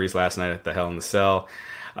suffered injuries last night at the Hell in the Cell.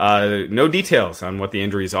 No details on what the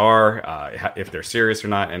injuries are, if they're serious or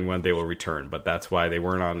not, and when they will return. But that's why they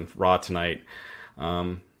weren't on Raw tonight.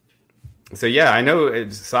 So yeah, I know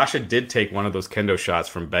Sasha did take one of those kendo shots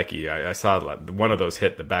from Becky. I saw one of those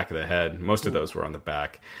hit the back of the head. Most of those were on the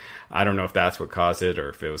back. I don't know if that's what caused it or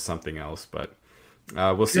if it was something else, but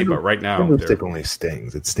we'll see. But right now, kendo stick only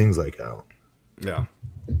stings. It stings like hell. Yeah.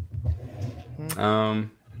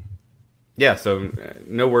 Yeah, so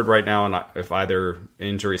no word right now on if either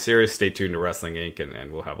injury is serious. Stay tuned to Wrestling Inc.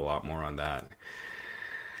 and we'll have a lot more on that.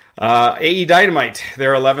 AE Dynamite,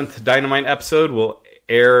 their 11th Dynamite episode will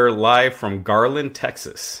air live from Garland,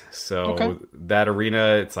 Texas. So that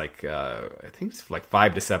arena, it's like I think it's like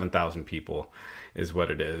 5,000 to 7,000 people is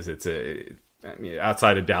what it is. It's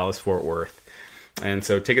outside of Dallas Fort Worth. And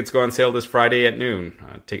so tickets go on sale this Friday at noon.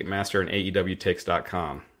 Ticketmaster and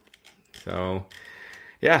AEWTix.com. So,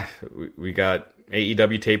 yeah, we got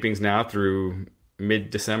AEW tapings now through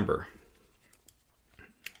mid-December.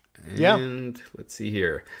 And let's see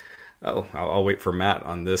here. Oh, I'll wait for Matt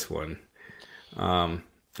on this one.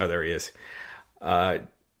 There he is.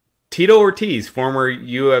 Tito Ortiz, former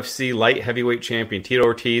UFC light heavyweight champion. Tito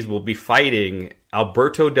Ortiz will be fighting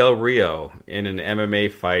Alberto Del Rio in an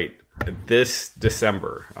MMA fight this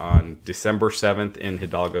December, on December 7th in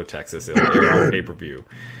Hidalgo, Texas. It'll air on pay-per-view.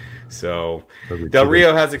 So Del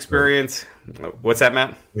Rio has experience. What's that,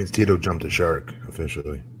 Matt? Means Tito jumped a shark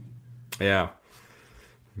officially. Yeah,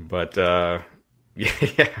 but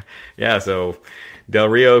yeah. So Del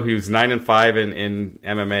Rio, who's 9-5 in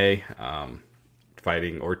MMA,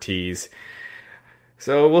 fighting Ortiz.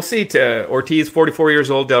 So we'll see. Ortiz, 44 years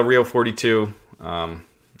old. Del Rio, 42.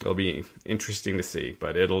 It'll be interesting to see,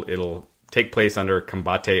 but it'll take place under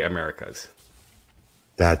Combate Americas.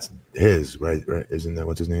 That's his, right? Isn't that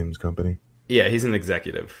what's his name's company? Yeah, he's an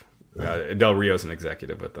executive. Del Rio's an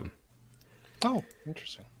executive with them. Oh,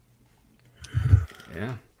 interesting.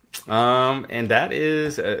 Yeah. And that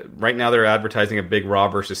is right now they're advertising a big Raw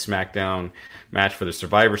versus SmackDown match for the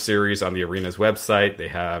Survivor Series on the Arena's website. They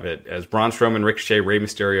have it as Braun Strowman, Ricochet, Rey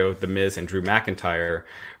Mysterio, The Miz, and Drew McIntyre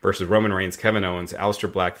versus Roman Reigns, Kevin Owens,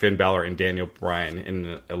 Aleister Black, Finn Balor, and Daniel Bryan in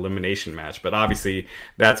an elimination match. But obviously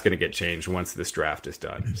that's going to get changed once this draft is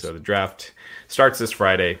done. So the draft starts this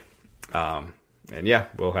Friday. And yeah,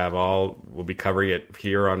 we'll be covering it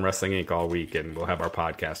here on Wrestling Inc. all week, and we'll have our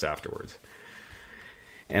podcast afterwards.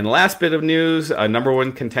 And the last bit of news, a number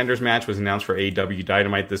one contenders match was announced for AEW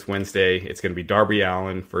Dynamite this Wednesday. It's going to be Darby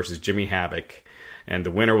Allin versus Jimmy Havoc, and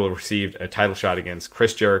the winner will receive a title shot against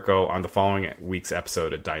Chris Jericho on the following week's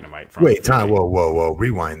episode of Dynamite. Wait, Tom, whoa,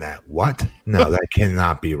 rewind that. What? No, that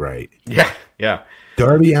cannot be right. Yeah.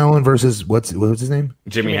 Darby Allin versus what's his name?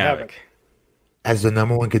 Jimmy Havoc. As the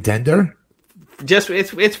number one contender? Just it's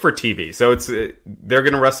for TV, so they're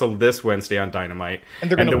going to wrestle this Wednesday on Dynamite, and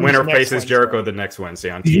the winner faces Jericho the next Wednesday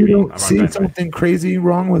on TV. You don't see something crazy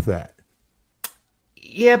wrong with that?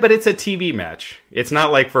 Yeah, but it's a TV match. It's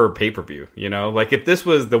not like for a pay-per-view, you know? Like if this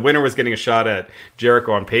was the winner was getting a shot at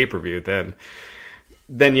Jericho on pay-per-view,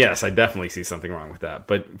 then yes, I definitely see something wrong with that.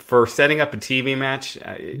 But for setting up a TV match...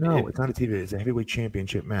 No, it's not a TV. It's a heavyweight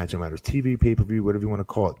championship match. No matter TV, pay-per-view, whatever you want to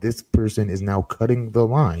call it. This person is now cutting the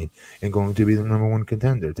line and going to be the number one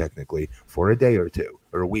contender, technically, for a day or two,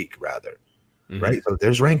 or a week, rather. Mm-hmm. Right? So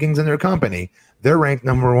there's rankings in their company. They're ranked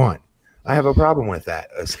number one. I have a problem with that,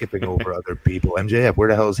 skipping over other people. MJF, where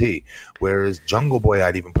the hell is he? Whereas Jungle Boy,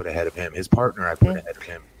 I'd even put ahead of him. His partner, I'd put ahead of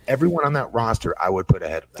him. Everyone on that roster, I would put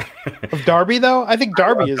ahead of them. Of Darby, though? I think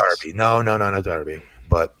Darby is... Darby. No, not Darby.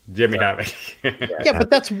 But Jimmy Havoc. Yeah,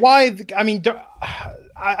 but that's why... I mean,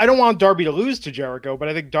 I don't want Darby to lose to Jericho, but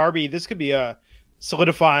I think Darby, this could be a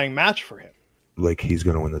solidifying match for him. Like he's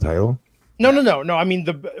going to win the title? No. I mean,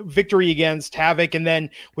 the victory against Havoc, and then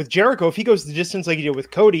with Jericho, if he goes the distance like he did with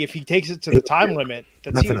Cody, if he takes it to the time limit,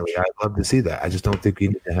 that's definitely huge. I'd love to see that. I just don't think we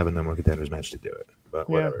need to have a number one contenders match to do it. But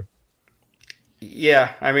whatever.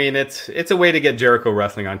 Yeah, I mean it's a way to get Jericho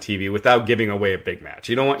wrestling on TV without giving away a big match.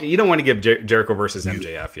 You don't want to give Jericho versus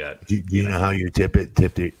MJF yet. Do you know how you tip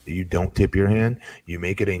it? You don't tip your hand. You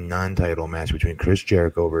make it a non-title match between Chris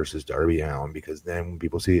Jericho versus Darby Allin, because then when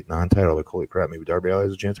people see it non-title, like holy crap, maybe Darby Allin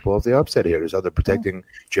has a chance to pull off the upset here. There's other protecting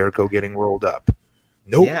Jericho getting rolled up.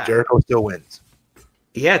 Nope, yeah. Jericho still wins.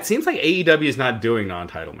 Yeah, it seems like AEW is not doing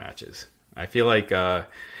non-title matches. I feel like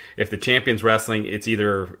if the champion's wrestling, it's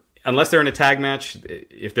either. Unless they're in a tag match,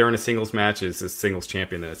 if they're in a singles match, it's a singles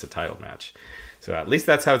champion, then it's a title match. So at least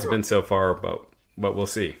that's how it's been so far, but we'll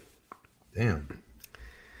see. Damn.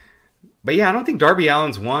 But yeah, I don't think Darby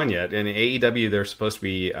Allin's won yet. In AEW, they're supposed to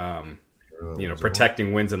be,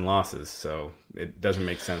 protecting wins and losses. So it doesn't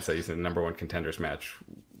make sense that he's in the number one contenders match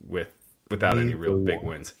without any real big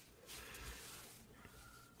wins.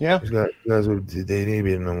 Yeah. They need to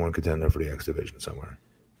be the number one contender for the X Division somewhere.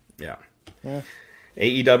 Yeah.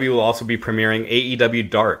 AEW will also be premiering AEW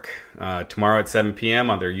Dark tomorrow at 7 p.m.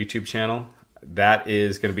 on their YouTube channel. That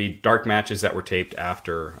is going to be dark matches that were taped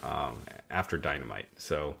after Dynamite.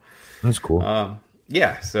 So that's cool.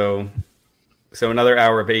 So another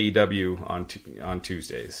hour of AEW on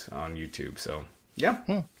Tuesdays on YouTube. So yeah,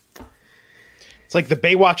 it's like the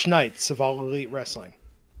Baywatch Nights of all elite wrestling.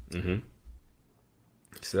 Mm-hmm.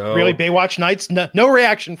 So really, Baywatch Nights? No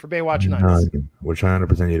reaction for Baywatch Nights. No, we're trying to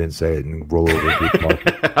pretend you didn't say it and roll over.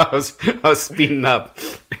 I was speeding up.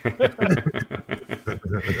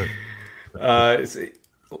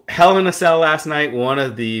 Hell in a Cell last night, one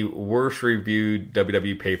of the worst reviewed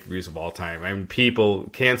WWE pay-per-views of all time. I mean, people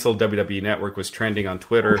canceled WWE Network was trending on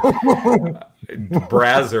Twitter.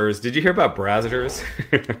 Brazzers. Did you hear about Brazzers?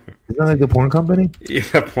 Isn't that like the porn company? Yeah,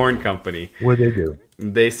 the porn company. What did they do?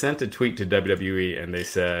 They sent a tweet to WWE and they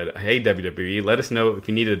said, "Hey WWE, let us know if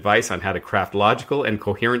you need advice on how to craft logical and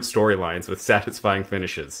coherent storylines with satisfying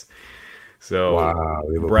finishes." So, wow,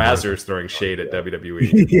 Brazzers throwing shade at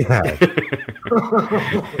WWE. Yeah.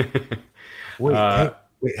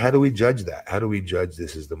 Wait, how do we judge that? How do we judge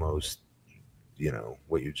this is the most,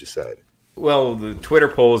 what you just said? Well, the Twitter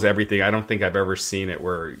polls, everything. I don't think I've ever seen it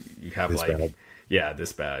where you have this bad. Yeah,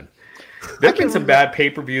 this bad. There've been some bad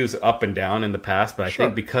pay-per-views up and down in the past, but I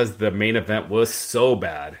think because the main event was so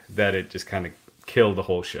bad that it just kind of killed the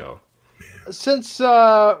whole show. Man, Since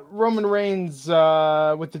Roman Reigns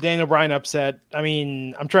with the Daniel Bryan upset, I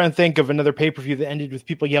mean, I'm trying to think of another pay-per-view that ended with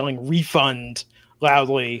people yelling refund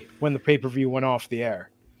loudly when the pay-per-view went off the air.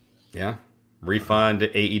 Yeah. Refund,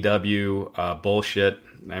 AEW, bullshit.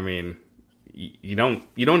 I mean, you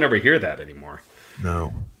don't ever hear that anymore.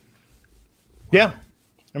 No. Yeah.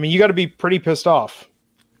 I mean, you got to be pretty pissed off.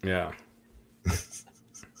 Yeah.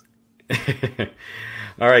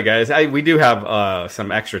 All right, guys. We do have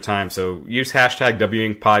some extra time, so use hashtag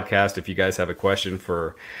WInc Podcast if you guys have a question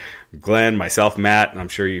for Glenn, myself, Matt. And I'm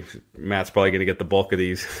sure Matt's probably going to get the bulk of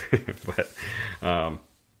these, but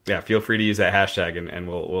yeah, feel free to use that hashtag, and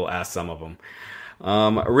we'll ask some of them.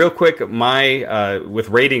 Real quick, with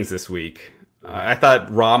ratings this week, I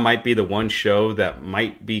thought Raw might be the one show that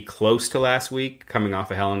might be close to last week, coming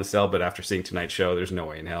off of Hell in a Cell, but after seeing tonight's show, there's no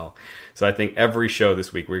way in hell. So I think every show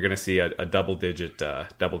this week, we're going to see a double-digit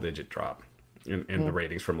drop in the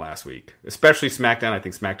ratings from last week, especially SmackDown. I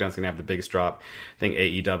think SmackDown's going to have the biggest drop. I think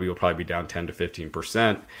AEW will probably be down 10 to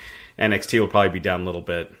 15%. NXT will probably be down a little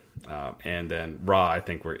bit. And then Raw, I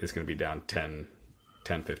think, is going to be down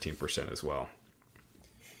 10-15% as well.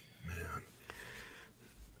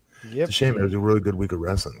 Yep. It's a shame. It was a really good week of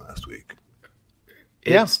wrestling last week.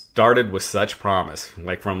 It started with such promise,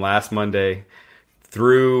 like from last Monday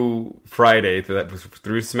through Friday, through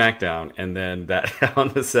SmackDown, and then that Hell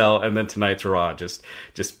in a Cell, and then tonight's Raw. Just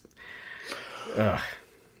did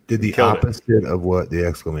the opposite of what the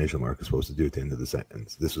exclamation mark is supposed to do at the end of the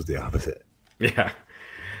sentence. This was the opposite. Yeah.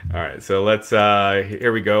 All right. So let's.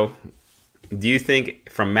 Here we go. Do you think,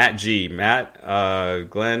 from Matt G,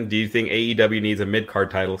 Glenn, do you think AEW needs a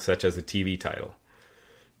mid-card title such as a TV title?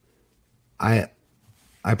 I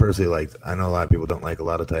personally I know a lot of people don't like a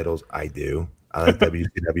lot of titles. I do. I like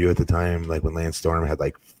WCW at the time, like when Lance Storm had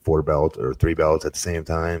like 4 belts or 3 belts at the same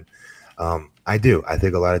time. I do. I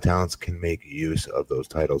think a lot of talents can make use of those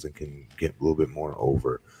titles and can get a little bit more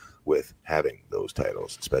over with having those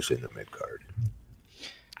titles, especially in the mid-card.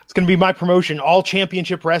 It's going to be my promotion, All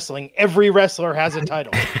Championship Wrestling. Every wrestler has a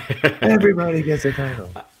title. Everybody gets a title.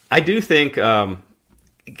 I do think,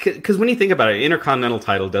 because when you think about it, Intercontinental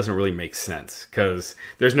title doesn't really make sense, because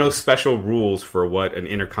there's no special rules for what an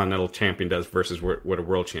Intercontinental champion does versus what a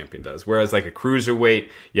world champion does. Whereas like a cruiserweight,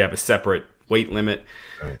 you have a separate weight limit.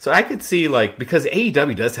 Right. So I could see, because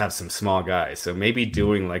AEW does have some small guys, so maybe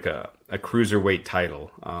doing like a cruiserweight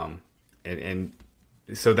title, and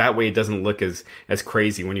so that way it doesn't look as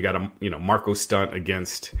crazy when you got a Marco Stunt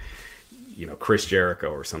against Chris Jericho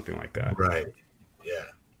or something like that. Right. Yeah.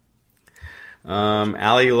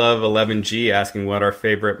 Ali Love 11G asking what our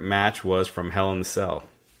favorite match was from Hell in the Cell.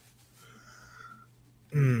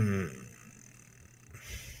 I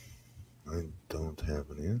don't have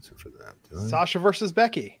an answer for that. Sasha versus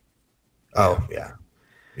Becky. Oh yeah.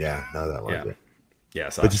 No, that was it. Yeah.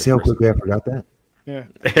 Sasha, but you see how quickly I forgot that? Yeah.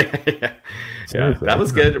 Yeah, that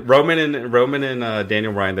was good. Roman and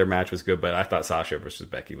Daniel Bryan, their match was good, but I thought Sasha versus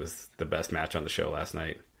Becky was the best match on the show last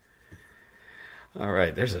night. All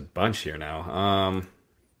right, there's a bunch here now.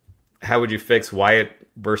 How would you fix Wyatt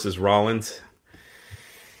versus Rollins?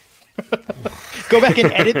 Go back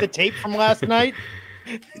and edit the tape from last night.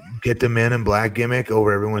 Get the Man in Black gimmick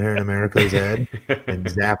over everyone here in America's head and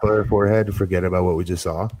zap her forehead. Forget about what we just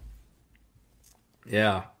saw.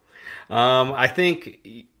 Yeah. I think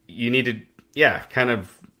you need to, kind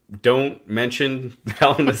of don't mention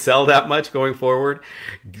Hell in a Cell that much going forward.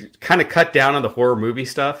 Kind of cut down on the horror movie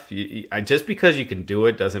stuff. Just because you can do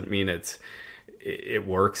it doesn't mean it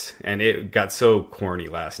works. And it got so corny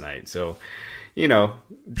last night. So,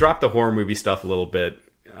 drop the horror movie stuff a little bit.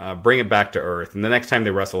 Bring it back to earth. And the next time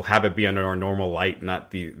they wrestle, have it be under our normal light,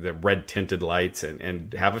 not the red tinted lights,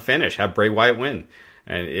 and have a finish. Have Bray Wyatt win.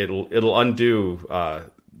 And it'll undo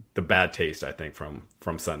the bad taste, I think, from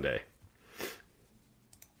Sunday.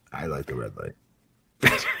 I like the red light.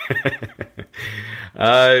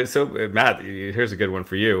 So Matt, here's a good one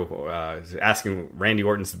for you. Asking, Randy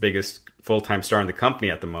Orton's the biggest full-time star in the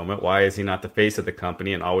company at the moment. Why is he not the face of the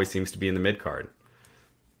company and always seems to be in the mid-card?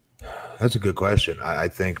 That's a good question. I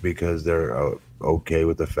think because they're okay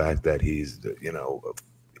with the fact that he's,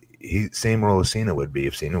 same role as Cena would be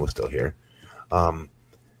if Cena was still here.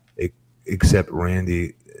 Except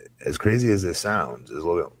Randy, as crazy as this sounds, is a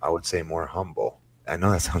little bit, I would say, more humble. I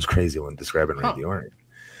know that sounds crazy when describing Randy Orton,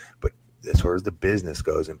 but as far as the business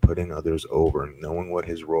goes and putting others over and knowing what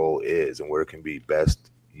his role is and where it can be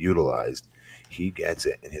best utilized, he gets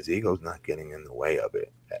it, and his ego's not getting in the way of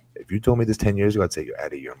it. If you told me this 10 years ago, I'd say you're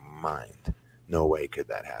out of your mind. No way could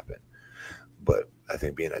that happen. But I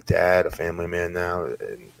think being a dad, a family man now,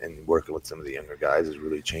 and working with some of the younger guys has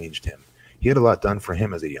really changed him. he had a lot done for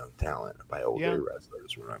him as a young talent by older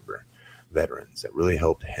wrestlers, remember, veterans that really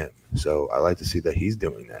helped him. So I like to see that he's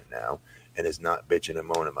doing that now and is not bitching and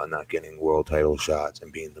moaning about not getting world title shots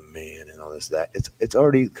and being the man and all this, that. It's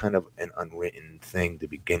already kind of an unwritten thing to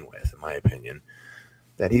begin with, in my opinion,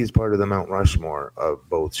 that he's part of the Mount Rushmore of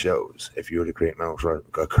both shows. If you were to create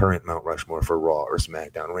a current Mount Rushmore for Raw or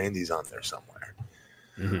SmackDown, Randy's on there somewhere,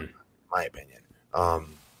 in my opinion.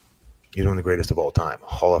 He's one of the greatest of all time,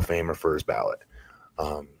 Hall of Famer first ballot.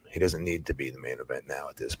 He doesn't need to be the main event now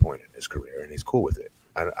at this point in his career, and he's cool with it.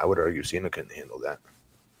 I would argue Cena couldn't handle that.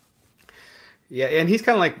 Yeah, and he's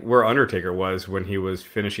kind of like where Undertaker was when he was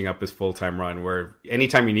finishing up his full-time run, where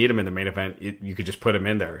anytime you need him in the main event, you could just put him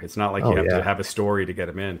in there. It's not like you have to have a story to get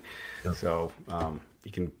him in. Yeah. So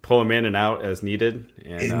you can pull him in and out as needed.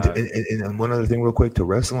 And one other thing real quick, to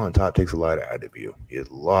wrestle on top takes a lot out of you. You have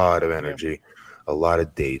a lot of energy, a lot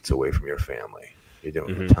of dates away from your family. You're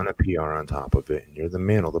doing a ton of PR on top of it, and you're the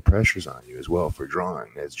man. All the pressure's on you as well for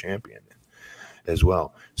drawing as champion as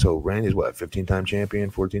well. So Randy's what, 15-time champion,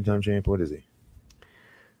 14-time champion? What is he?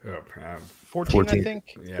 14, I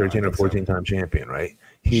think. 13 or 14-time champion, right?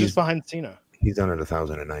 He's just behind Cena. He's done it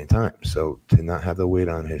 1,009 times. So to not have the weight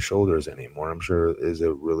on his shoulders anymore, I'm sure is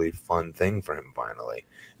a really fun thing for him finally.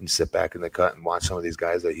 And sit back in the cut and watch some of these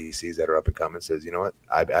guys that he sees that are up and coming and says, you know what,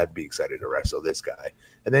 I'd be excited to wrestle this guy.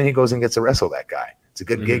 And then he goes and gets to wrestle that guy. It's a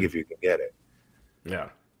good gig if you can get it. Yeah.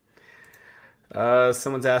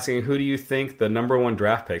 Someone's asking, who do you think the number one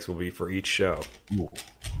draft picks will be for each show?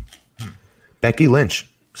 Becky Lynch.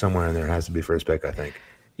 Somewhere in there has to be first pick, I think.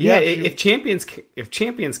 Yeah, if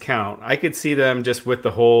champions count, I could see them just with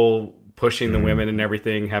the whole pushing the women and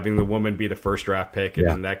everything, having the woman be the first draft pick, and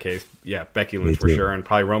in that case, Becky Lynch for sure, and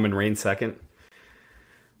probably Roman Reigns second.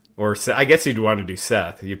 Or I guess you'd want to do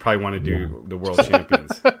Seth. You'd probably want to do the world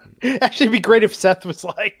champions. Actually, it'd be great if Seth was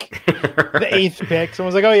like the 8th pick.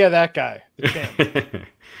 Someone's like, "Oh yeah, that guy." The champ.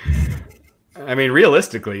 I mean,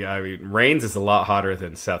 realistically, Reigns is a lot hotter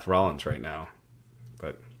than Seth Rollins right now.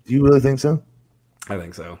 But do you really think so? I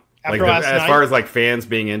think so. After as far as like fans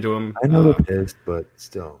being into him, I know they're pissed, but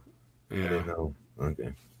still, I didn't know.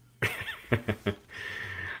 Okay.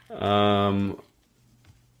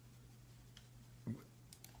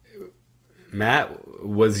 Matt,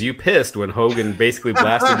 was you pissed when Hogan basically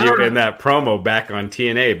blasted you in that promo back on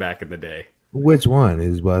TNA back in the day? Which one?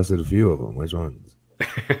 He's blasted a few of them. Which ones?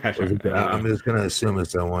 I'm just gonna assume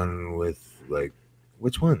it's the one with like.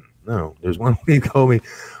 Which one? No, there's one where he told me,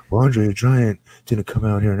 well, Andre the Giant didn't come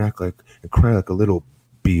out here and act like and cry like a little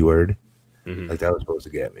B word. Like that was supposed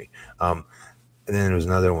to get me. And then there was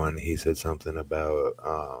another one. He said something about,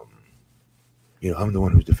 I'm the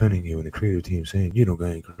one who's defending you, and the creative team saying you don't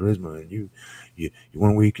got any charisma, and you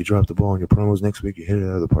 1 week you drop the ball in your promos, next week you hit it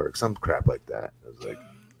out of the park, some crap like that. I was like,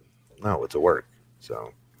 no, it's a work.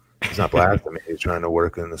 So he's not blasting me. He's trying to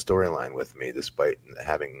work in the storyline with me, despite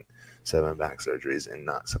having 7 back surgeries and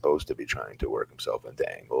not supposed to be trying to work himself into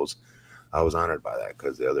angles. I was honored by that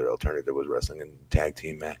because the other alternative was wrestling in tag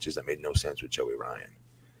team matches that made no sense with Joey Ryan.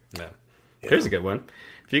 Yeah. Here's a good one.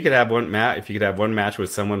 If you could have one match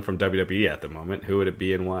with someone from WWE at the moment, who would it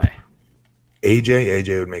be and why?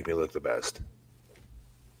 AJ would make me look the best.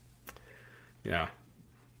 Yeah.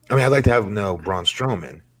 I mean, I'd like to have Braun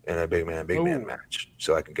Strowman in a big man match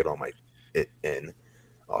so I can get all my it in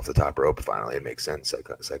off the top rope. Finally, it makes sense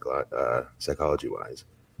psychology-wise.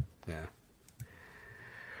 Yeah.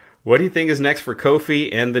 What do you think is next for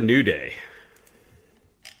Kofi and the New Day?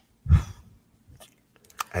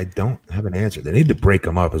 I don't have an answer. They need to break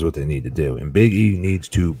them up is what they need to do. And Big E needs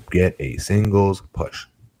to get a singles push.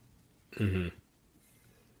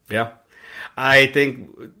 Yeah. I think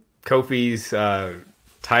Kofi's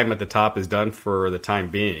time at the top is done for the time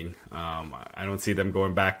being. I don't see them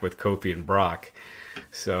going back with Kofi and Brock.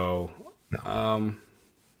 So,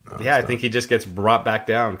 I think he just gets brought back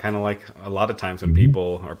down, kind of like a lot of times when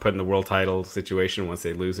people are put in the world title situation. Once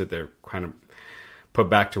they lose it, they're kind of put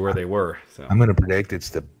back to where they were. So I'm going to predict it's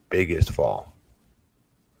the biggest fall.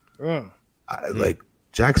 Like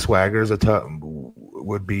Jack Swagger's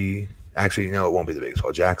would be actually it won't be the biggest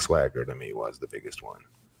fall. Jack Swagger to me was the biggest one.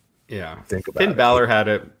 Yeah, think about Finn Balor had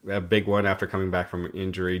a big one after coming back from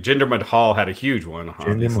injury. Jinder Mahal had a huge one.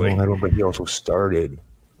 Jinder Mahal had one, but he also started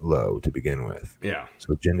low to begin with. Yeah,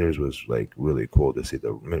 so Jinder's was like really cool to see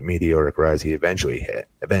the meteoric rise he eventually hit,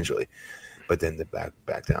 but then the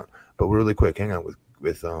back down. But really quick, hang on with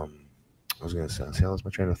I was gonna say, I lost my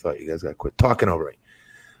train of thought. You guys got to quit talking over me.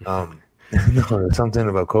 No, there's something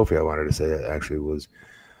about Kofi I wanted to say that actually was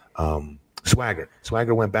Swagger.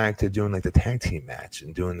 Swagger went back to doing like the tag team match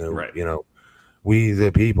and doing the We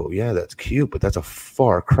the people. Yeah, that's cute, but that's a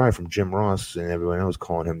far cry from Jim Ross and everyone else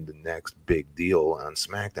calling him the next big deal on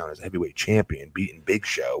SmackDown as heavyweight champion, beating Big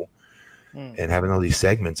Show, and having all these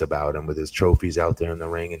segments about him with his trophies out there in the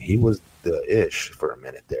ring. And he was the ish for a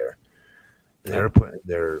minute there. And they were putting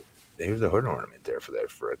he was a hood ornament there for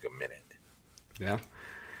like a minute. Yeah.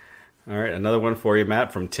 All right, another one for you,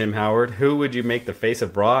 Matt, from Tim Howard. Who would you make the face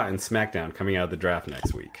of Raw and SmackDown coming out of the draft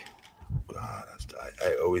next week? God,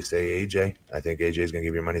 I always say AJ. I think AJ is going to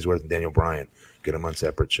give your money's worth. And Daniel Bryan, get them on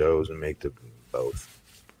separate shows and make them both.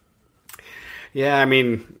 Yeah, I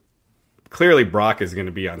mean, clearly Brock is going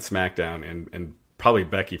to be on SmackDown and probably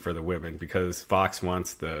Becky for the women because Fox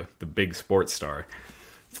wants the big sports star.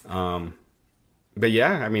 But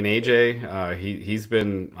yeah, I mean, AJ, he's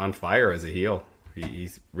been on fire as a heel. He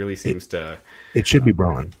really seems to. It should be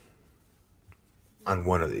Braun on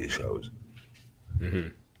one of these shows. Mm-hmm.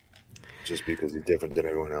 Just because he's different than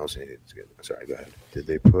everyone else. Sorry, go ahead. Did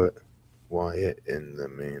they put Wyatt in the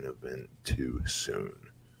main event too soon?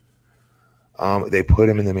 They put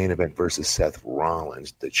him in the main event versus Seth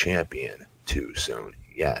Rollins, the champion, too soon.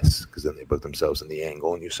 Yes, because then they put themselves in the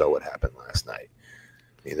angle, and you saw what happened last night.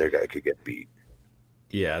 Neither guy could get beat.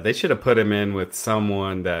 Yeah, they should have put him in with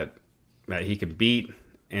someone that he could beat,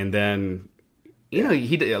 and then he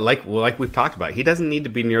like we've talked about, he doesn't need to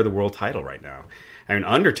be near the world title right now. I mean,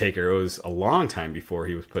 Undertaker, it was a long time before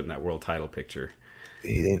he was put in that world title picture.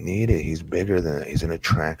 He didn't need it. He's bigger than that. He's an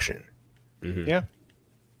attraction. Mm-hmm. Yeah.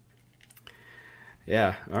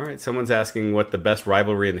 Yeah. All right. Someone's asking what the best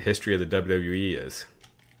rivalry in the history of the WWE is.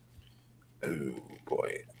 Oh,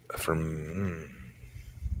 boy. From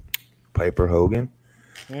Piper Hogan.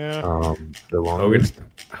 Yeah. The longest.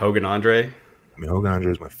 Hogan Andre. I mean, Hogan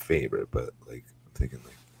Andre is my favorite, but like I'm thinking,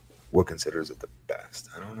 like, what considers it the best?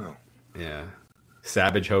 I don't know. Yeah.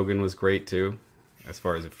 Savage Hogan was great too, as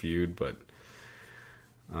far as a feud, but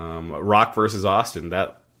Rock versus Austin,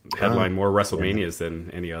 that headlined more WrestleManias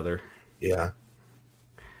than any other. Yeah.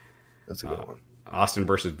 That's a good one. Austin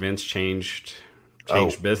versus Vince changed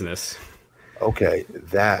business. Okay,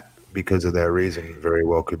 that, because of that reason, very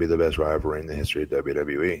well could be the best rivalry in the history of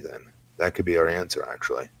WWE then. That could be our answer,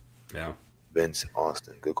 actually. Yeah. Vince,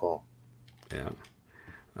 Austin, good call. Yeah.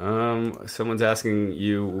 Someone's asking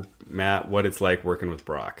you, Matt, what it's like working with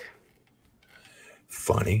Brock.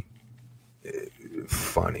 Funny,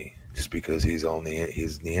 just because he's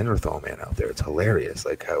Neanderthal man out there. It's hilarious.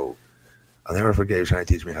 Like how I'll never forget. He was trying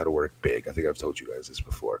to teach me how to work big. I think I've told you guys this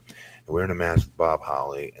before. And we were in a match with Bob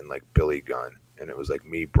Holly and like Billy Gunn, and it was like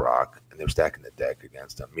me, Brock, and they were stacking the deck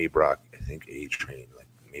against him. Me, Brock, I think A-Train, like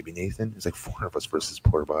maybe Nathan. It's like 4 of us versus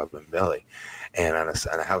poor Bob and Billy, and on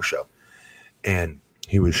a house show, and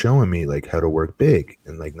he was showing me like how to work big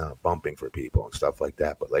and like not bumping for people and stuff like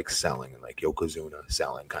that, but like selling and like Yokozuna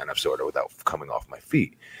selling kind of sort of without coming off my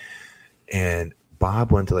feet. And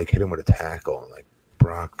Bob went to like hit him with a tackle, and like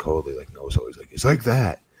Brock totally like knows always like it's like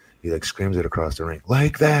that. He like screams it across the ring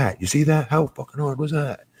like that. You see that? How fucking hard was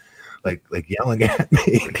that? Like yelling at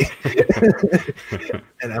me.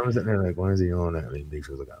 And I was sitting there like, why is he yelling at me? Big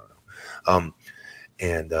Show's like, I don't know.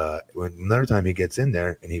 And when another time he gets in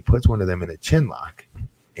there and he puts one of them in a chin lock,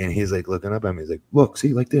 and he's like looking up at me. He's like, look,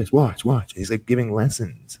 see, like this, watch. And he's like giving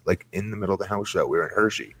lessons, like in the middle of the house show. We were in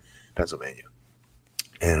Hershey, Pennsylvania.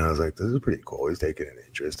 And I was like, this is pretty cool. He's taking an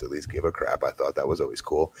interest, at least give a crap. I thought that was always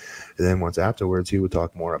cool. And then once afterwards, he would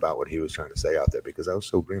talk more about what he was trying to say out there, because I was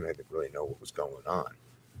so green, I didn't really know what was going on.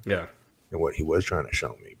 Yeah. And what he was trying to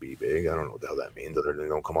show me, be big. I don't know what the hell that means, other than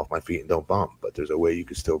don't come off my feet and don't bump. But there's a way you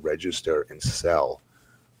could still register and sell,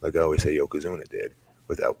 like I always say Yokozuna did,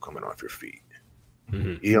 without coming off your feet.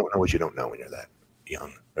 Mm-hmm. You don't know what you don't know when you're that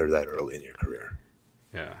young or that early in your career.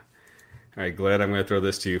 Yeah. All right, Glenn, I'm going to throw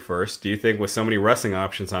this to you first. Do you think with so many wrestling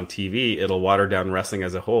options on TV, it'll water down wrestling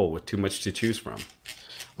as a whole with too much to choose from?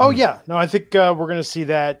 Oh, yeah. No, I think we're going to see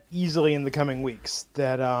that easily in the coming weeks.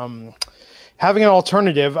 That having an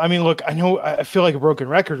alternative, I mean, look, I know I feel like a broken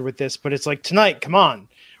record with this, but it's like tonight, come on.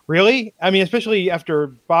 Really? I mean, especially after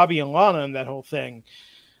Bobby and Lana and that whole thing.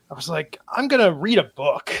 I was like, I'm going to read a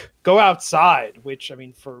book, go outside, which, I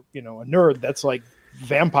mean, for, a nerd, that's like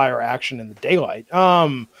vampire action in the daylight.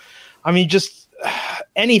 I mean, just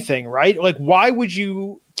anything, right? Like, why would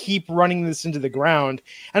you keep running this into the ground?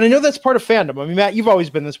 And I know that's part of fandom. I mean, Matt, you've always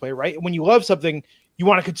been this way, right? When you love something, you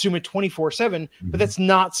want to consume it 24/7, but that's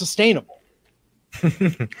not sustainable.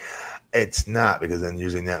 It's not, because then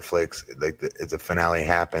usually Netflix, like the finale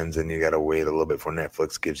happens and you got to wait a little bit before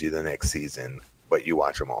Netflix gives you the next season. But you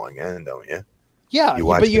watch them all again, don't you? Yeah, you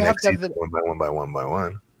watch but you the have next to have season one by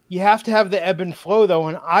one. You have to have the ebb and flow, though,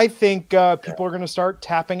 and I think people are going to start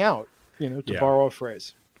tapping out, to borrow a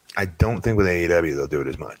phrase. I don't think with AEW they'll do it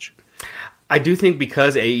as much. I do think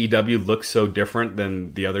because AEW looks so different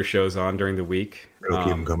than the other shows on during the week, They'll keep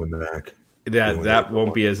them coming back. that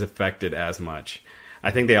won't be as affected as much.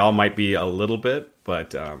 I think they all might be a little bit, but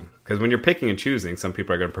because when you're picking and choosing, some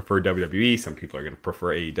people are going to prefer WWE, some people are going to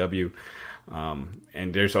prefer AEW,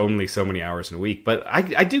 and there's only so many hours in a week. But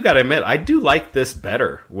I do got to admit, I do like this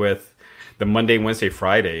better with the Monday, Wednesday,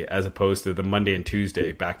 Friday, as opposed to the Monday and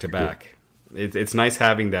Tuesday back to back. It's nice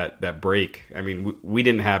having that break. I mean, we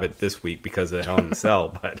didn't have it this week because of Hell in a Cell,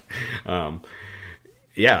 but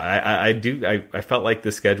yeah, I felt like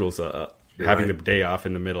the schedule's having the day off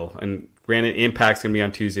in the middle. And granted, Impact's going to be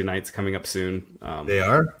on Tuesday nights coming up soon. They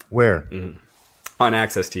are? Where? On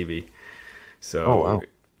Access TV. So, wow.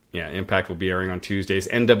 Yeah, Impact will be airing on Tuesdays.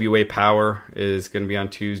 NWA Power is going to be on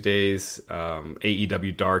Tuesdays.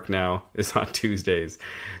 AEW Dark now is on Tuesdays.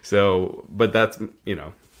 So, but that's,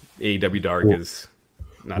 AEW Dark is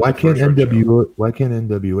not. Why can't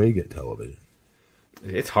NWA get television?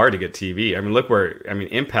 It's hard to get TV. I mean,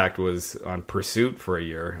 Impact was on Pursuit for a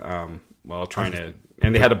year while trying to,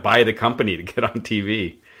 and they had to buy the company to get on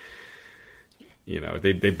TV.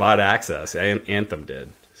 They bought Access, and Anthem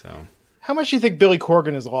did. So, how much do you think Billy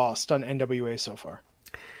Corgan has lost on NWA so far?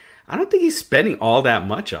 I don't think he's spending all that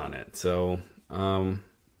much on it. So, I'm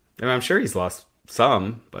sure he's lost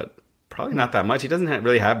some, but probably not that much. He doesn't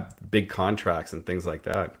really have big contracts and things like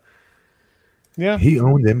that. Yeah, he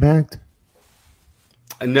owned Impact.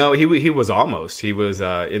 No, he was almost. He was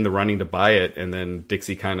in the running to buy it, and then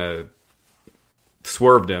Dixie kind of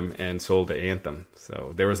swerved him and sold to Anthem.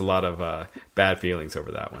 So there was a lot of bad feelings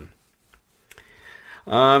over that one.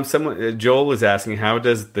 Joel was asking, how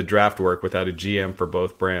does the draft work without a GM for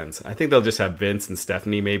both brands? I think they'll just have Vince and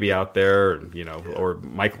Stephanie maybe out there, or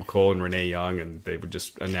Michael Cole and Renee Young, and they would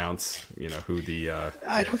just announce, who the.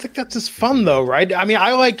 I don't think that's as fun though, right? I mean,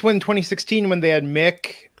 I liked when 2016 when they had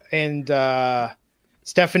Mick and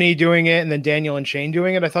Stephanie doing it, and then Daniel and Shane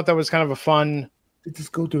doing it. I thought that was kind of a fun. They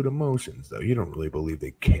just go through the motions, though. You don't really believe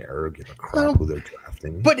they care or give a crap who they're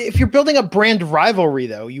drafting. But if you're building a brand rivalry,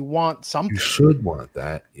 though, you want something. You should want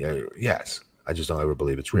that. Yeah, yes. I just don't ever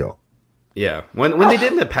believe it's real. Yeah. When they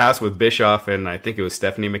did in the past with Bischoff and I think it was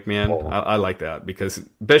Stephanie McMahon, I like that because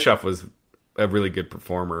Bischoff was a really good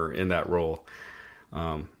performer in that role. It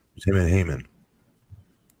was him and Heyman.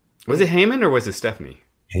 Was it Heyman or was it Stephanie?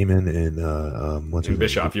 Heyman and what's his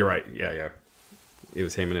Bischoff. You're right. Yeah. It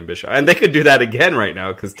was Heyman and Bischoff. And they could do that again right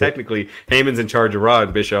now because technically Heyman's in charge of Raw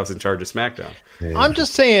and Bischoff's in charge of SmackDown. Yeah. I'm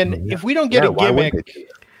just saying, if we don't get a gimmick.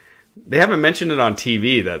 They haven't mentioned it on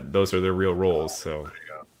TV that those are their real roles. So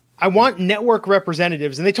I want network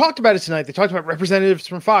representatives. And they talked about it tonight. They talked about representatives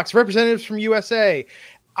from Fox, representatives from USA.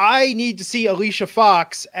 I need to see Alicia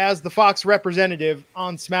Fox as the Fox representative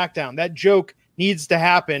on SmackDown. That joke needs to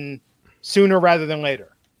happen sooner rather than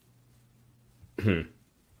later.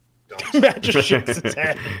 Matt just shakes his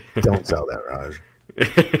head. Don't sell that, Raj.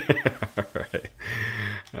 All right.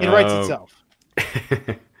 It writes itself.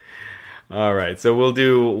 All right. So we'll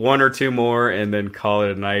do one or two more and then call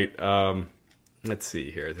it a night. Let's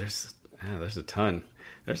see here. There's a ton.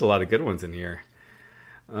 There's a lot of good ones in here.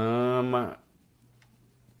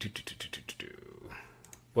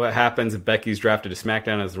 What happens if Becky's drafted to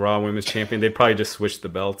SmackDown as the Raw Women's Champion? They'd probably just switch the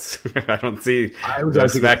belts. I don't see the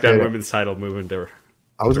SmackDown Women's title moving there.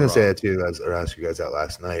 I was going to say that too. I asked you guys that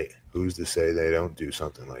last night. Who's to say they don't do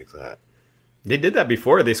something like that? They did that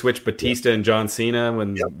before. They switched Batista and John Cena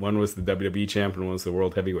when one was the WWE champ and one was the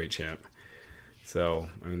World Heavyweight champ. So,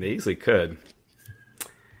 I mean, they easily could.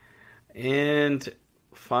 And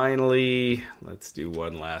finally, let's do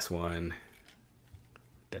one last one.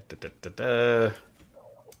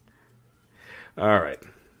 All right.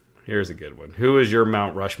 Here's a good one. Who is your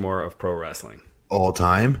Mount Rushmore of pro wrestling? All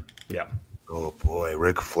time? Yeah. Oh, boy.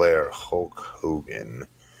 Ric Flair, Hulk Hogan.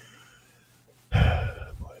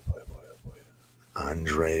 Boy.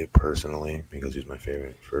 Andre, personally, because he's my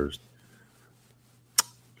favorite first.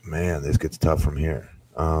 Man, this gets tough from here.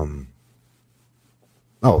 The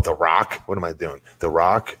Rock. What am I doing? The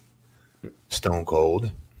Rock, Stone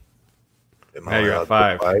Cold. Now you're at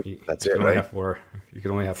 5. That's it, right? Have 4. You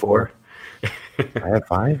can only have 4. I have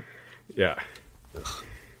 5? Yeah.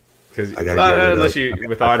 Because unless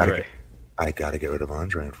with Andre. I got to get rid of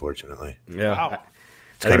Andre, unfortunately. Yeah. Wow.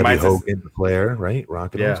 It's got to be Hogan, Flair, right?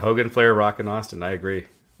 Rock and Austin. Hogan, Flair, Rock, and Austin. I agree.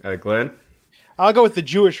 Glenn? I'll go with the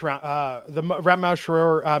Jewish round, the Mount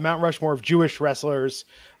Rushmore of Jewish wrestlers.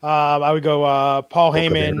 I would go Paul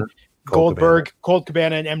Heyman, Goldberg, Colt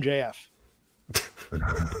Cabana, and MJF.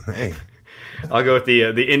 Hey. I'll go with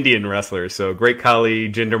the Indian wrestlers. So Great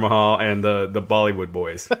Khali, Jinder Mahal, and the Bollywood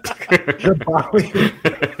boys.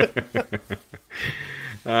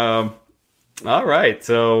 All right.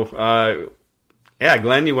 So, yeah,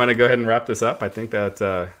 Glenn, you want to go ahead and wrap this up? I think that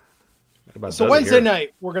so Wednesday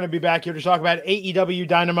night, we're going to be back here to talk about AEW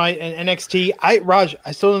Dynamite and NXT. Raj,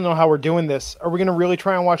 I still don't know how we're doing this. Are we going to really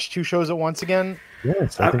try and watch 2 shows at once again?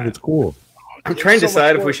 Yes, I think it's cool. I'm trying to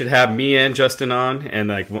decide if we should have me and Justin on, and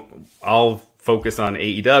like I'll focus on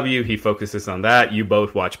AEW, he focuses on that. You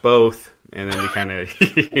both watch both, and then we kind of,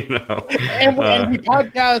 and we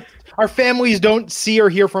podcast. Our families don't see or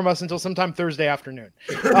hear from us until sometime Thursday afternoon.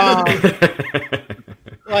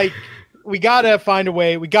 Like, we gotta find a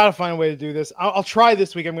way. We gotta find a way to do this. I'll try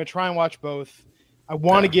this week. I'm going to try and watch both. I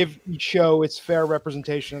want to give each show its fair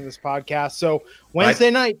representation in this podcast. So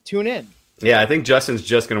Wednesday night, tune in. Yeah, I think Justin's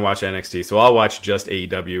just going to watch NXT, so I'll watch just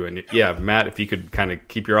AEW. And yeah, Matt, if you could kind of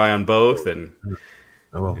keep your eye on both, and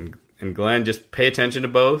Glenn, just pay attention to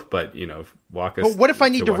both, but walk us. But what if I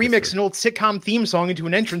need to remix an old sitcom theme song into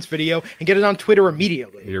an entrance video and get it on Twitter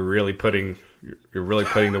immediately? You're really putting the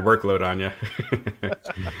workload on you.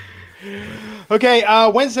 Okay,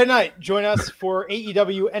 Wednesday night, join us for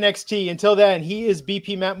AEW NXT. Until then, he is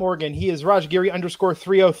BP Matt Morgan. He is Rajgiri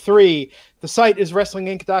 _303. The site is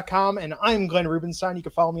WrestlingInc.com, and I'm Glenn Rubenstein. You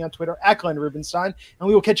can follow me on Twitter at Glenn Rubenstein, and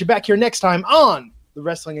we will catch you back here next time on the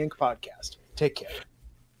Wrestling Inc. podcast. Take care.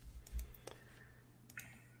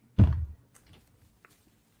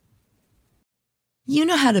 You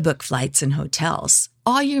know how to book flights and hotels.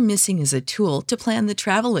 All you're missing is a tool to plan the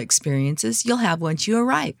travel experiences you'll have once you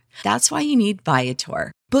arrive. That's why you need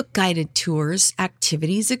Viator. Book guided tours,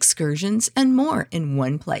 activities, excursions, and more in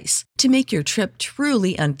one place to make your trip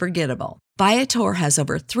truly unforgettable. Viator has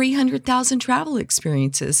over 300,000 travel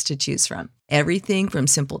experiences to choose from. Everything from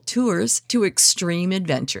simple tours to extreme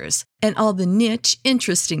adventures and all the niche,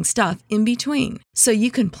 interesting stuff in between. So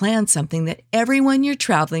you can plan something that everyone you're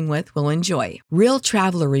traveling with will enjoy. Real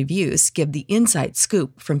traveler reviews give the inside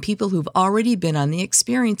scoop from people who've already been on the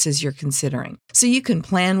experiences you're considering. So you can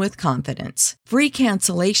plan with confidence. Free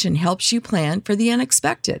cancellation helps you plan for the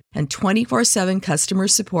unexpected. And 24/7 customer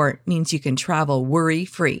support means you can travel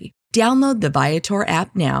worry-free. Download the Viator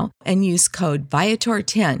app now and use code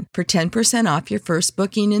Viator10 for 10% off your first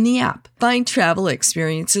booking in the app. Find travel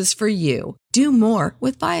experiences for you. Do more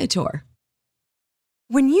with Viator.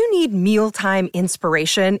 When you need mealtime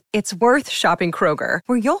inspiration, it's worth shopping Kroger,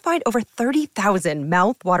 where you'll find over 30,000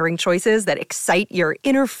 mouth-watering choices that excite your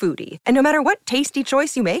inner foodie. And no matter what tasty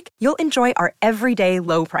choice you make, you'll enjoy our everyday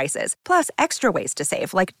low prices, plus extra ways to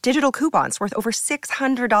save, like digital coupons worth over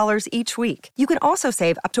 $600 each week. You can also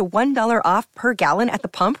save up to $1 off per gallon at the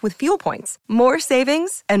pump with fuel points. More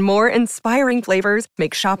savings and more inspiring flavors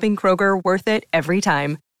make shopping Kroger worth it every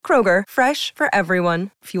time. Kroger, fresh for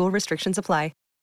everyone. Fuel restrictions apply.